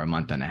or a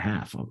month and a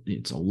half.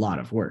 It's a lot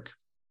of work,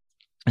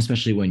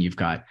 especially when you've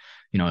got,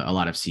 a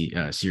lot of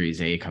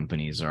Series A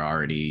companies are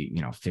already,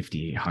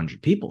 50,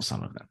 100 people,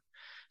 some of them.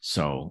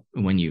 So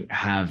when you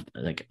have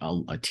like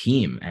a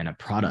team and a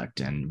product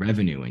and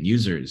revenue and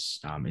users,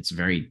 it's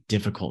very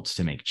difficult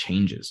to make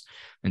changes.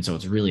 And so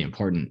it's really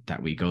important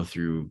that we go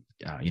through,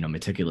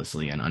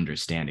 meticulously and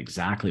understand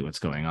exactly what's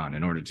going on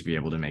in order to be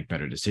able to make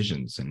better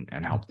decisions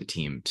and help the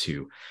team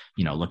to,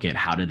 look at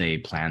how do they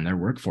plan their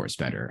workforce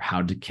better?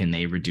 Can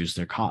they reduce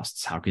their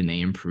costs? How can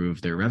they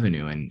improve their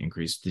revenue and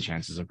increase the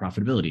chances of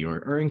profitability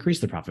or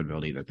increase the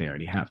profitability that they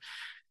already have?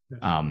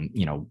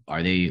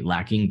 Are they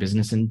lacking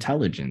business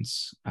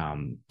intelligence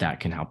that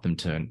can help them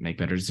to make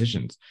better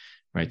decisions,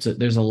 right? So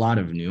there's a lot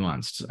of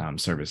nuanced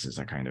services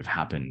that kind of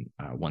happen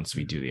once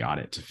we do the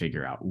audit to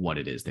figure out what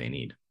it is they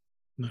need.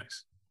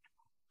 Nice.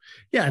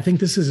 Yeah, I think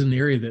this is an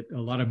area that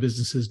a lot of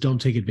businesses don't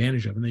take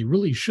advantage of, and they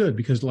really should,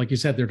 because like you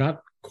said, they're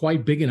not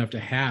quite big enough to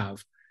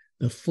have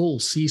the full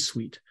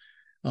C-suite.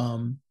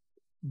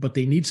 But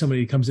they need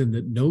somebody who comes in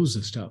that knows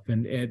this stuff.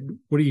 And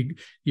what do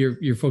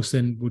your folks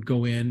then would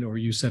go in, or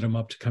you set them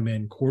up to come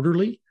in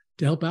quarterly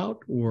to help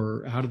out,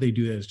 or how do they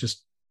do that? It's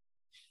just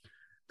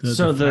the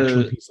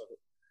fractional piece of it.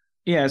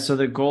 Yeah. So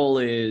the goal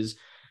is,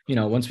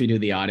 once we do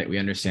the audit, we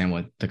understand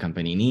what the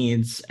company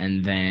needs,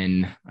 and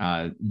then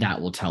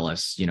that will tell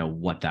us,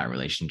 what that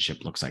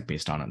relationship looks like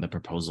based on the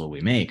proposal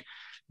we make.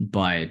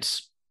 But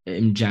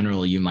in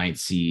general, you might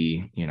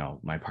see,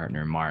 my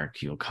partner,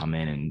 Mark, you'll come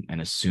in and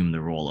assume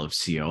the role of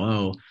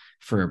COO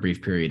for a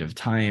brief period of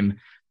time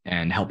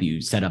and help you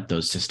set up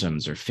those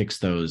systems or fix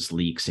those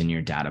leaks in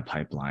your data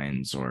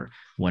pipelines or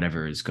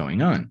whatever is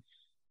going on.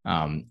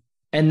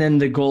 And then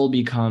the goal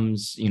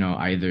becomes,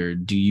 either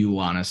do you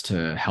want us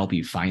to help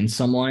you find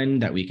someone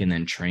that we can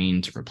then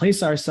train to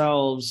replace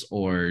ourselves,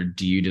 or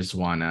do you just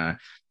want to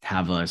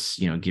have us,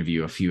 give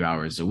you a few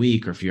hours a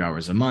week or a few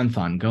hours a month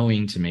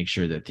ongoing to make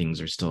sure that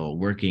things are still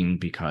working,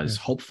 because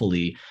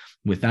hopefully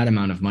with that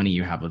amount of money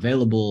you have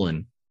available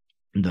and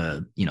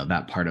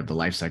that part of the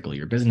life cycle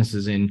your business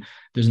is in,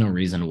 there's no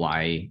reason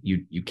why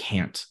you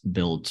can't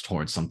build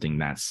towards something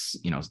that's,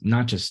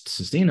 not just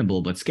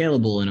sustainable, but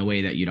scalable in a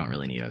way that you don't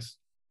really need us.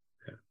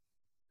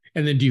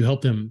 And then do you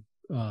help them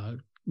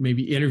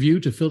maybe interview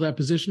to fill that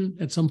position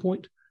at some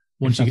point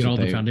once you get all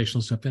the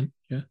foundational stuff in?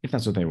 Yeah. If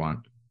that's what they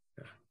want.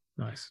 Yeah.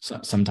 Nice. So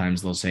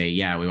sometimes they'll say,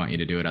 yeah, we want you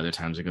to do it. Other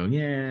times they go,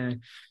 yeah,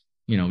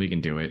 we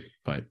can do it.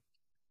 But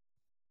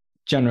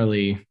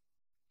generally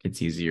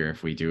it's easier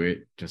if we do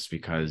it, just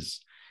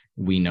because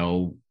we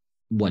know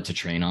what to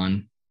train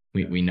on.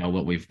 We know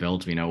what we've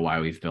built. We know why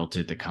we've built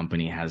it. The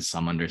company has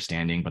some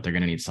understanding, but they're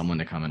going to need someone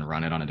to come and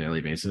run it on a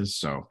daily basis.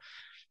 So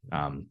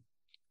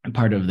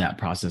part of that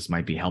process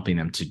might be helping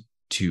them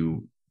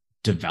to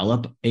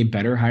develop a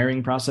better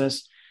hiring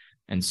process.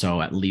 And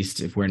so at least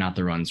if we're not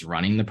the ones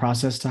running the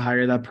process to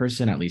hire that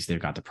person, at least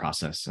they've got the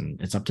process, and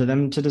it's up to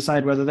them to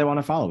decide whether they want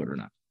to follow it or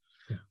not.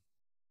 Yeah.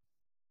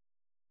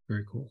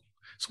 Very cool.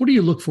 So what do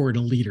you look for in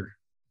a leader?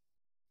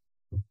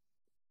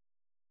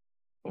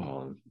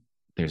 Well,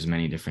 there's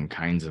many different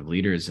kinds of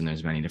leaders, and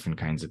there's many different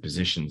kinds of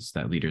positions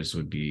that leaders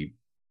would be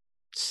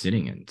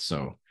sitting in.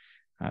 So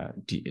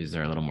is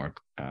there a little more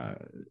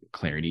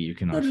clarity you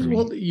can offer me?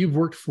 Well, you've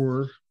worked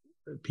for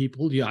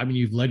people. Yeah, I mean,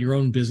 you've led your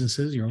own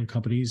businesses, your own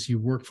companies. You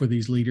work for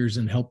these leaders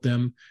and help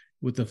them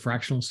with the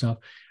fractional stuff.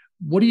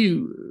 What do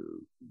you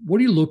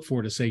look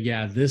for to say,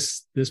 yeah,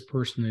 this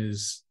person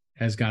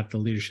has got the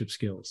leadership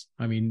skills?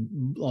 I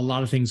mean, a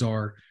lot of things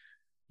are,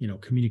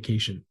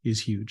 communication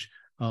is huge.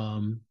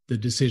 The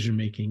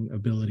decision-making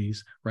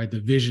abilities, right?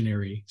 The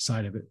visionary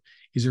side of it.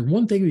 Is there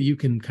one thing that you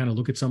can kind of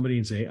look at somebody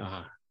and say,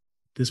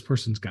 this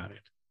person's got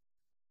it?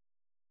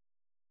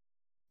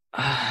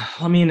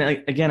 I mean,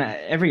 again,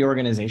 every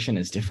organization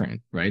is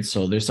different, right?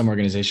 So there's some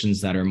organizations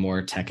that are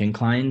more tech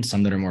inclined,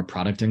 some that are more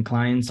product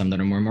inclined, some that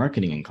are more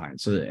marketing inclined.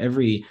 So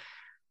every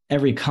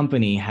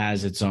company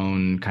has its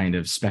own kind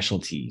of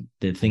specialty,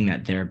 the thing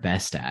that they're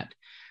best at.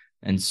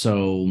 And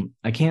so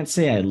I can't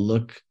say I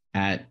look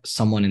at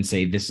someone and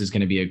say, this is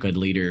going to be a good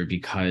leader,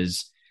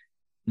 because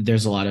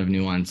there's a lot of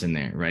nuance in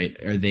there, right?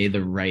 Are they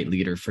the right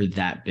leader for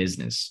that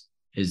business?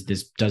 Does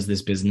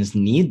this business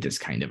need this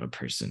kind of a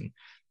person?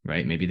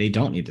 Right? Maybe they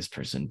don't need this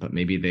person, but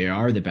maybe they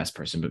are the best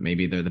person, but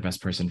maybe they're the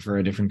best person for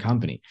a different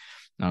company.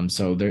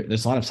 So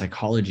there's a lot of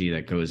psychology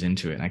that goes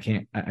into it.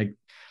 And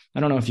I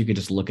don't know if you could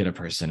just look at a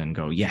person and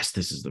go, yes,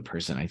 this is the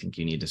person. I think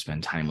you need to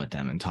spend time with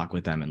them and talk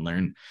with them and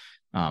learn.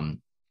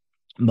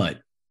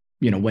 But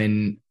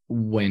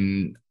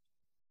when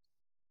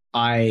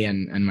I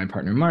and my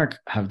partner, Mark,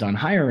 have done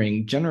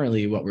hiring,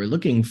 generally what we're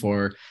looking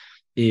for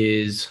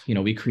is,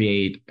 we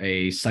create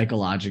a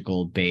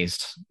psychological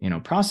based,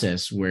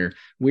 process where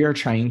we are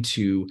trying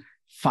to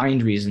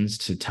find reasons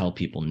to tell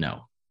people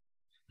no.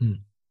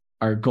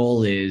 Our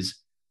goal is,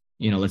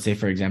 let's say,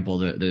 for example,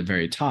 the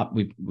very top,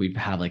 we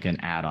have like an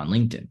ad on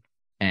LinkedIn,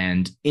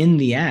 and in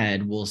the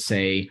ad, we'll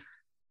say,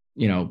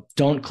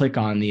 don't click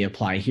on the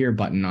apply here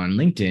button on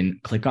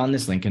LinkedIn, click on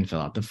this link and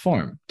fill out the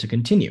form to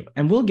continue.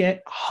 And we'll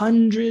get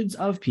hundreds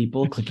of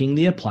people clicking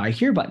the apply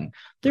here button.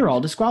 They're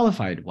all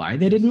disqualified. Why?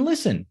 They didn't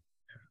listen.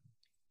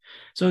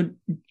 So,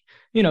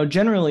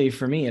 generally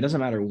for me, it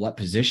doesn't matter what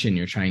position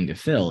you're trying to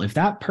fill. If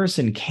that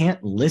person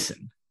can't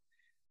listen,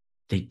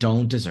 they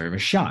don't deserve a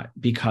shot,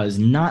 because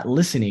not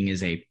listening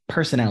is a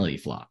personality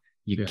flaw.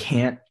 You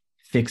can't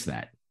fix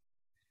that.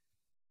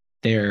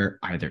 They're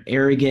either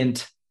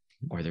arrogant,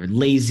 or they're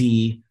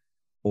lazy,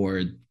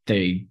 or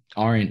they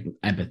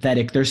aren't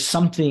empathetic.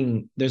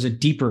 There's a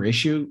deeper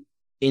issue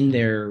in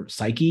their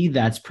psyche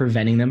that's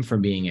preventing them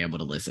from being able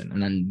to listen.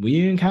 And then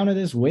we encounter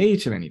this way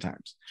too many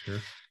times. Sure.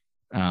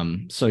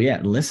 So yeah,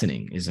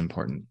 listening is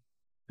important.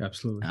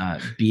 Absolutely.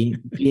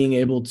 Being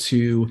able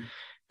to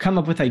come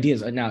up with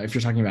ideas. Now, if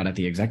you're talking about at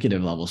the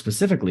executive level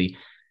specifically,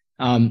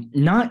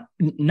 not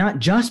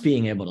just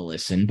being able to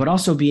listen, but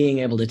also being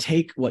able to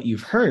take what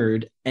you've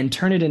heard and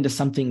turn it into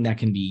something that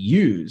can be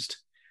used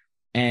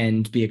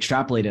and be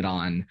extrapolated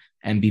on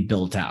and be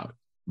built out,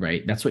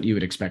 right? That's what you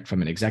would expect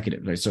from an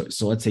executive, right?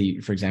 So let's say,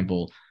 for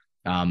example,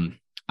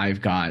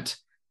 I've got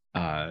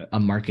a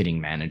marketing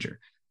manager.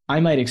 I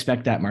might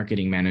expect that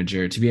marketing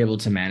manager to be able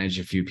to manage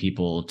a few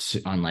people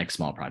on like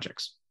small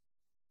projects.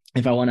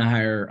 If I want to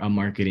hire a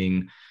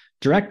marketing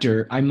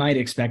director, I might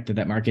expect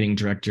that marketing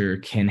director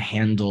can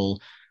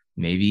handle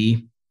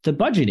maybe the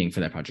budgeting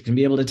for that project and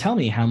be able to tell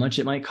me how much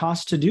it might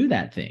cost to do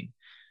that thing.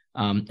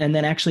 And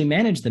then actually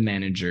manage the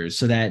managers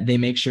so that they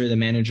make sure the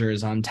manager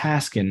is on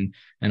task and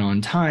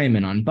on time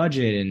and on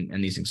budget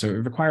and these things. So it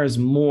requires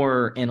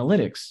more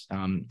analytics.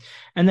 And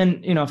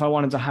then, if I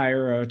wanted to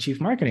hire a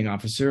chief marketing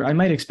officer, I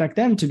might expect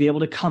them to be able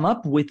to come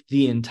up with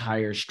the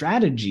entire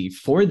strategy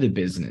for the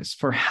business,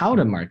 for how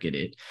to market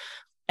it,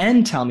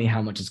 and tell me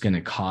how much it's going to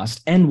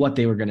cost and what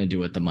they were going to do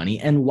with the money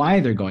and why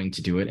they're going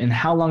to do it and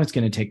how long it's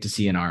going to take to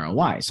see an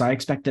ROI. So I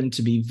expect them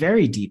to be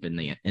very deep in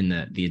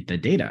the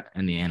data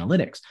and the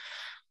analytics.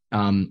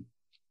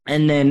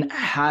 and then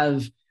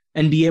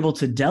be able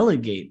to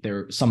delegate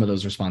some of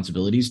those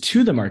responsibilities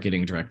to the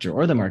marketing director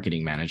or the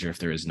marketing manager if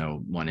there is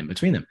no one in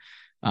between them.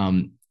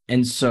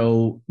 And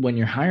so when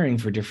you're hiring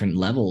for different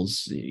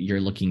levels,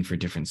 you're looking for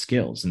different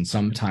skills. And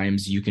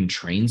sometimes you can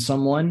train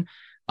someone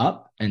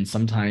up, and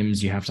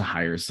sometimes you have to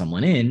hire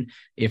someone in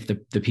if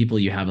the people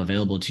you have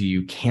available to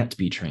you can't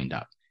be trained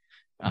up.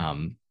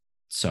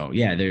 So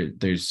yeah,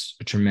 there's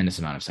a tremendous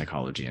amount of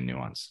psychology and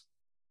nuance.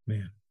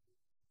 Man,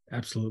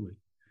 absolutely.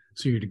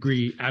 So your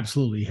degree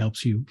absolutely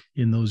helps you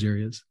in those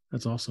areas.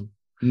 That's awesome.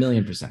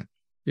 1,000,000%.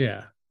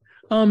 Yeah.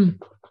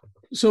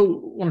 So I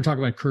want to talk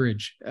about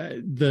courage.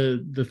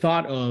 The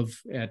thought of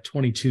at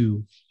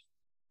 22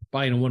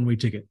 buying a one-way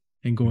ticket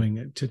and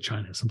going to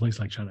China, someplace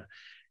like China,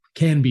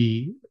 can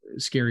be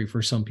scary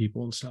for some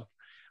people and stuff.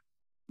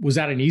 Was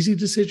that an easy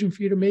decision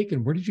for you to make?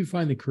 And where did you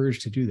find the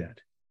courage to do that?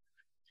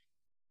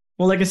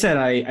 Well, like I said,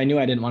 I knew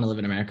I didn't want to live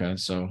in America.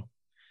 So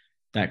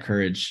that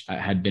courage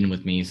had been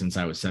with me since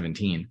I was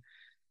 17.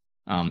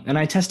 And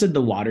I tested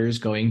the waters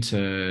going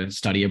to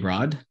study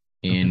abroad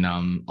in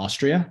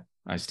Austria.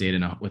 I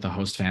stayed with a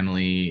host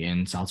family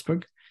in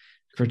Salzburg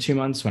for 2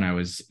 months when I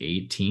was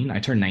 18. I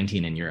turned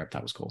 19 in Europe.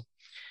 That was cool.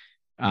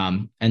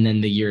 And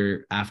then the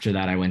year after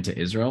that, I went to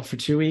Israel for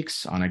 2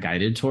 weeks on a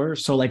guided tour.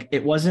 So like,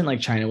 it wasn't like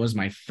China was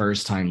my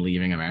first time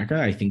leaving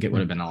America. I think it would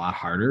have been a lot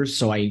harder.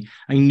 So I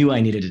knew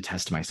I needed to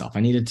test myself. I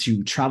needed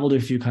to travel to a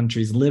few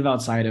countries, live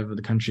outside of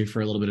the country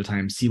for a little bit of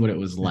time, see what it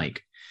was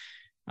like.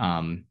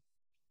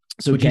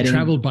 So you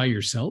traveled by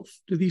yourself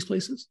to these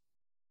places?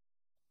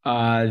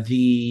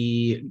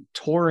 The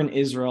tour in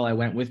Israel, I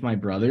went with my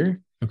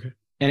brother. Okay.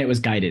 And it was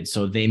guided.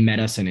 So they met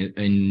us in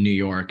New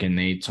York and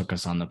they took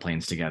us on the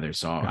planes together.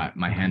 So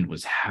my hand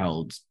was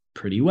held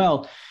pretty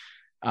well.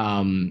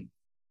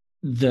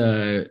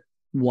 The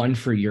one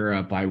for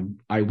Europe,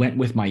 I went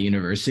with my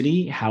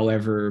university.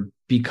 However,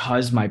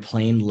 because my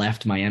plane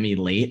left Miami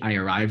late, I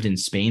arrived in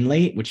Spain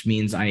late, which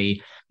means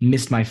I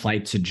missed my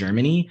flight to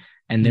Germany.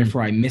 And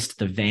therefore I missed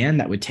the van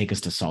that would take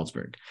us to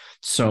Salzburg.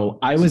 So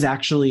I was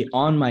actually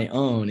on my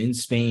own in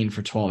Spain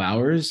for 12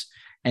 hours.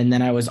 And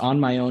then I was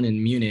on my own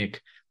in Munich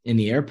in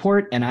the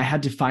airport, and I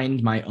had to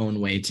find my own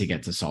way to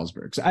get to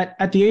Salzburg. So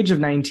at the age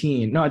of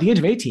 18,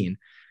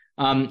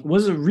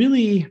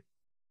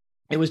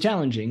 it was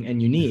challenging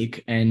and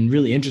unique and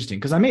really interesting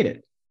because I made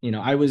it.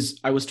 I was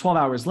 12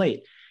 hours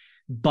late,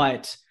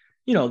 but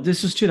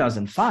this was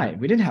 2005.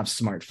 We didn't have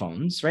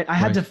smartphones, right? I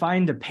had to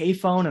find a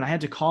payphone, and I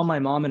had to call my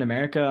mom in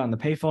America on the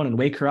payphone and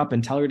wake her up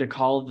and tell her to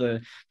call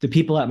the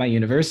people at my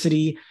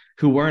university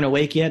who weren't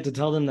awake yet to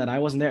tell them that I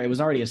wasn't there. It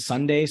was already a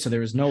Sunday, so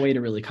there was no way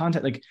to really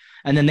contact,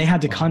 and then they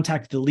had to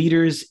contact the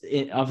leaders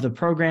of the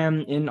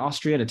program in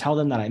Austria to tell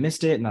them that I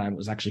missed it and that I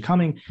was actually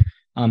coming.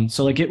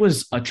 So it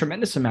was a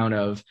tremendous amount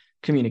of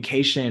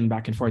communication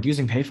back and forth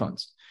using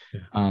payphones.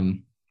 Yeah.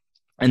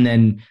 And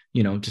then,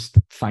 just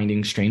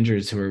finding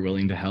strangers who were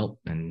willing to help.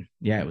 And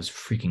yeah, it was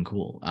freaking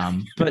cool.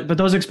 But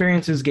those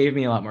experiences gave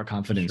me a lot more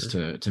confidence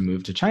to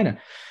move to China.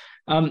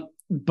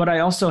 But I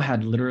also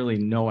had literally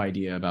no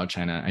idea about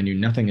China. I knew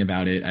nothing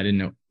about it. I didn't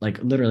know,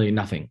 literally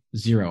nothing,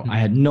 zero. I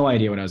had no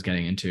idea what I was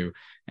getting into.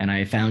 And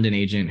I found an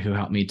agent who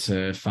helped me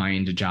to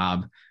find a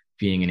job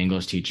being an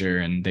English teacher.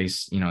 And they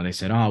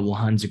said, oh,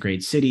 Wuhan's a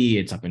great city.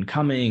 It's up and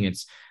coming.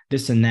 It's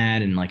this and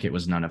that. And it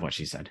was none of what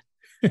she said.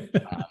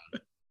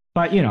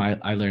 But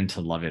I learned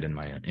to love it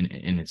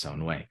in its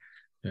own way.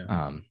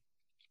 Yeah.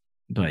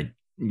 But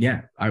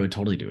yeah, I would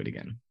totally do it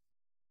again.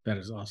 That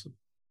is awesome.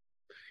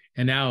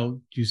 And now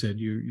you said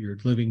you're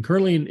living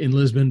currently in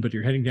Lisbon, but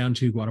you're heading down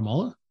to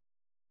Guatemala?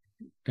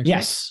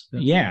 Yes.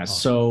 Yeah. Awesome.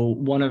 So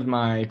one of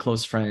my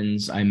close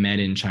friends I met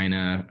in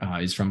China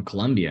is from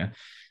Colombia,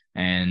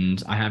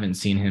 and I haven't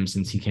seen him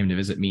since he came to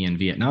visit me in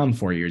Vietnam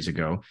 4 years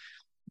ago.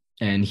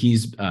 And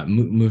he's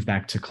moved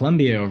back to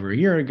Colombia over a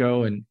year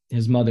ago, and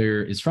his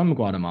mother is from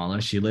Guatemala.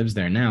 She lives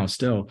there now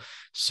still.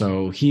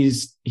 So he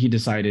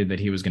decided that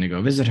he was going to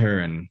go visit her,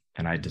 and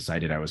I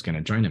decided I was going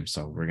to join him.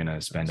 So we're going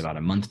to spend about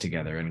a month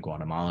together in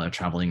Guatemala,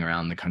 traveling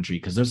around the country,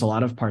 because there's a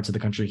lot of parts of the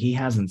country he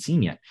hasn't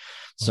seen yet.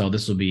 So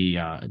this will be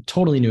a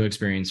totally new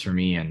experience for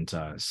me and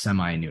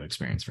semi-new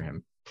experience for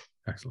him.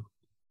 Excellent.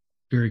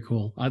 Very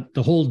cool.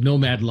 The whole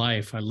nomad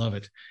life, I love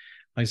it.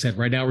 Like I said,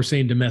 right now we're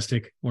saying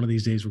domestic. One of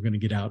these days we're going to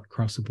get out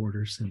across the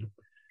borders, and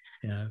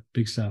yeah,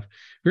 big stuff.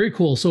 Very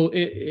cool. So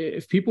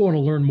if people want to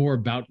learn more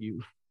about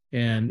you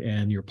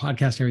and your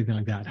podcast and everything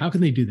like that, how can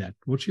they do that?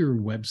 What's your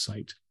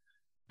website?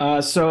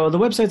 So the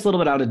website's a little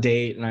bit out of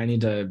date, and I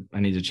need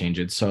to change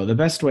it. So the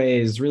best way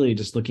is really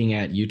just looking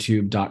at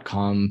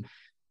youtube.com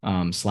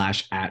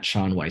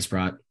 /@Sean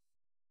Weisbrot.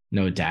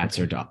 No dats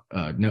or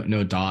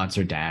no dots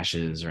or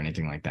dashes or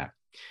anything like that.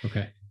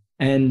 Okay.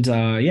 And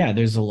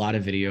there's a lot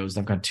of videos.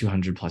 I've got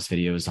 200 plus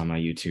videos on my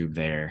YouTube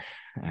there,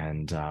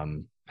 and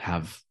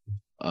have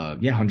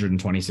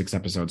 126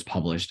 episodes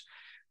published.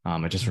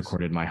 I just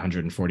recorded my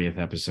 140th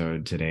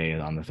episode today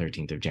on the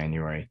 13th of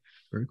January.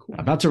 Very cool.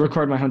 About to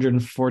record my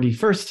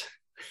 141st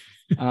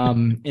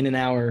in an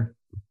hour.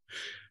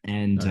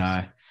 And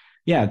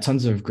nice.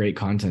 Tons of great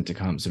content to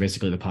come. So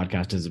basically the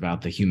podcast is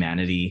about the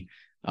humanity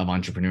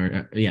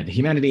the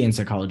humanity and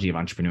psychology of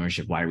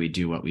entrepreneurship, why we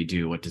do what we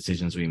do, what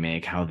decisions we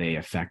make, how they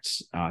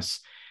affect us.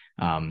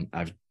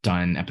 I've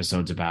done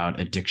episodes about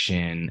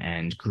addiction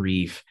and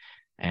grief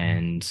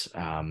and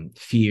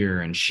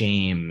fear and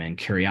shame and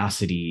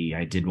curiosity.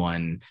 I did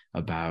one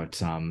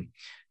about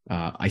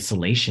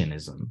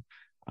isolationism.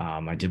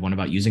 I did one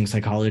about using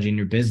psychology in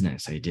your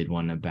business. I did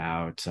one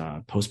about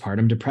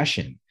postpartum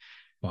depression.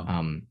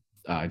 Wow.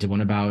 I did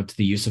one about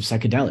the use of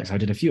psychedelics. I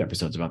did a few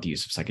episodes about the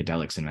use of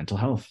psychedelics in mental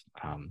health.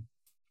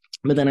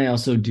 But then I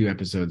also do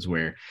episodes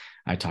where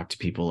I talk to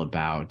people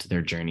about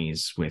their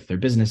journeys with their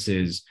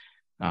businesses.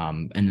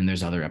 And then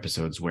there's other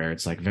episodes where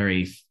it's like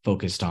very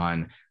focused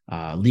on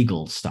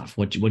legal stuff.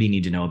 What do you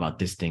need to know about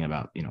this thing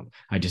about,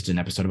 I just did an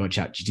episode about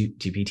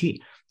ChatGPT.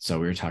 So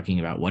we were talking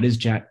about what is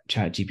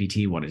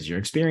ChatGPT? What has your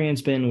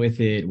experience been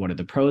with it? What are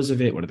the pros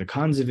of it? What are the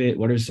cons of it?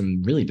 What are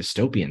some really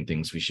dystopian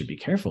things we should be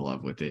careful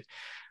of with it?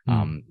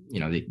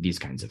 These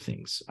kinds of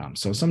things.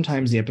 So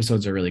sometimes the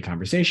episodes are really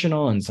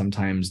conversational, and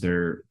sometimes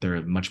they're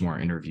much more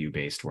interview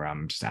based, where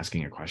I'm just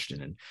asking a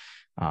question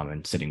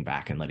and sitting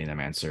back and letting them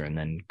answer, and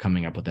then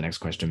coming up with the next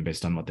question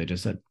based on what they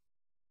just said.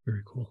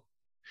 Very cool.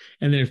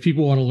 And then if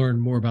people want to learn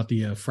more about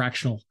the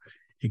fractional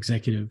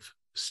executive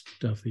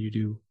stuff that you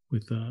do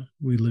with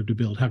We Live to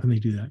Build, how can they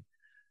do that?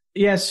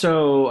 Yeah,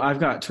 so I've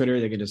got Twitter.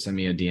 They can just send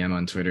me a DM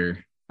on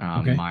Twitter.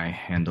 Okay. My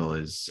handle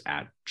is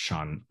at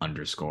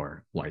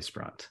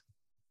Sean_Weisbrot.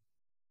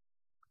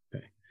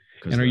 Okay.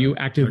 And are you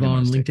active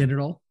on LinkedIn at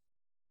all?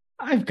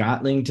 I've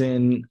got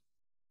LinkedIn.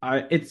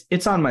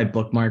 It's on my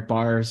bookmark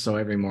bar, so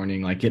every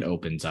morning it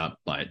opens up,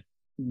 but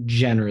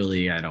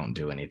generally I don't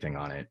do anything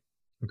on it.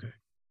 Okay.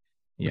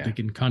 Yeah. But they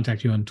can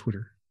contact you on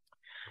Twitter.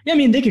 Yeah, I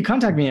mean, they could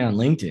contact me on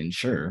LinkedIn,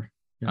 sure.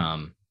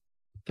 Yeah.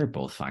 They're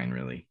both fine,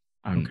 really.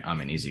 I'm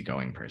an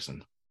easygoing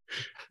person.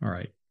 All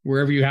right.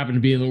 Wherever you happen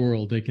to be in the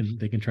world, they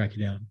can track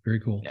you down.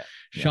 Very cool. Yeah.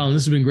 Sean,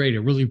 this has been great. I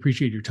really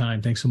appreciate your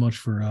time. Thanks so much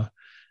for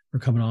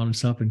coming on and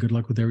stuff, and good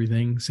luck with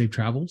everything. Safe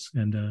travels.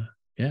 And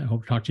I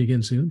hope to talk to you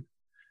again soon.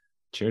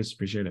 Cheers.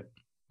 Appreciate it.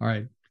 All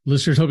right.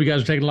 Listeners, hope you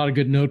guys are taking a lot of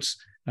good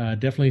notes.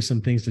 Definitely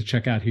some things to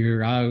check out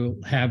here. I'll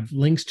have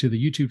links to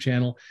the YouTube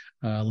channel,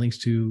 links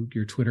to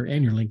your Twitter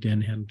and your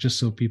LinkedIn, and just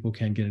so people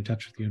can get in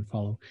touch with you and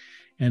follow.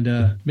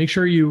 And make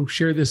sure you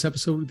share this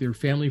episode with your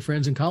family,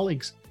 friends, and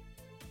colleagues.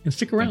 And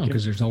stick around,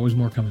 because there's always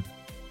more coming.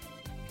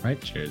 All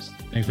right? Cheers.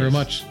 Thanks very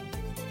much.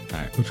 All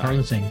right. Coach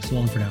Harlan saying so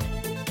long for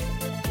now.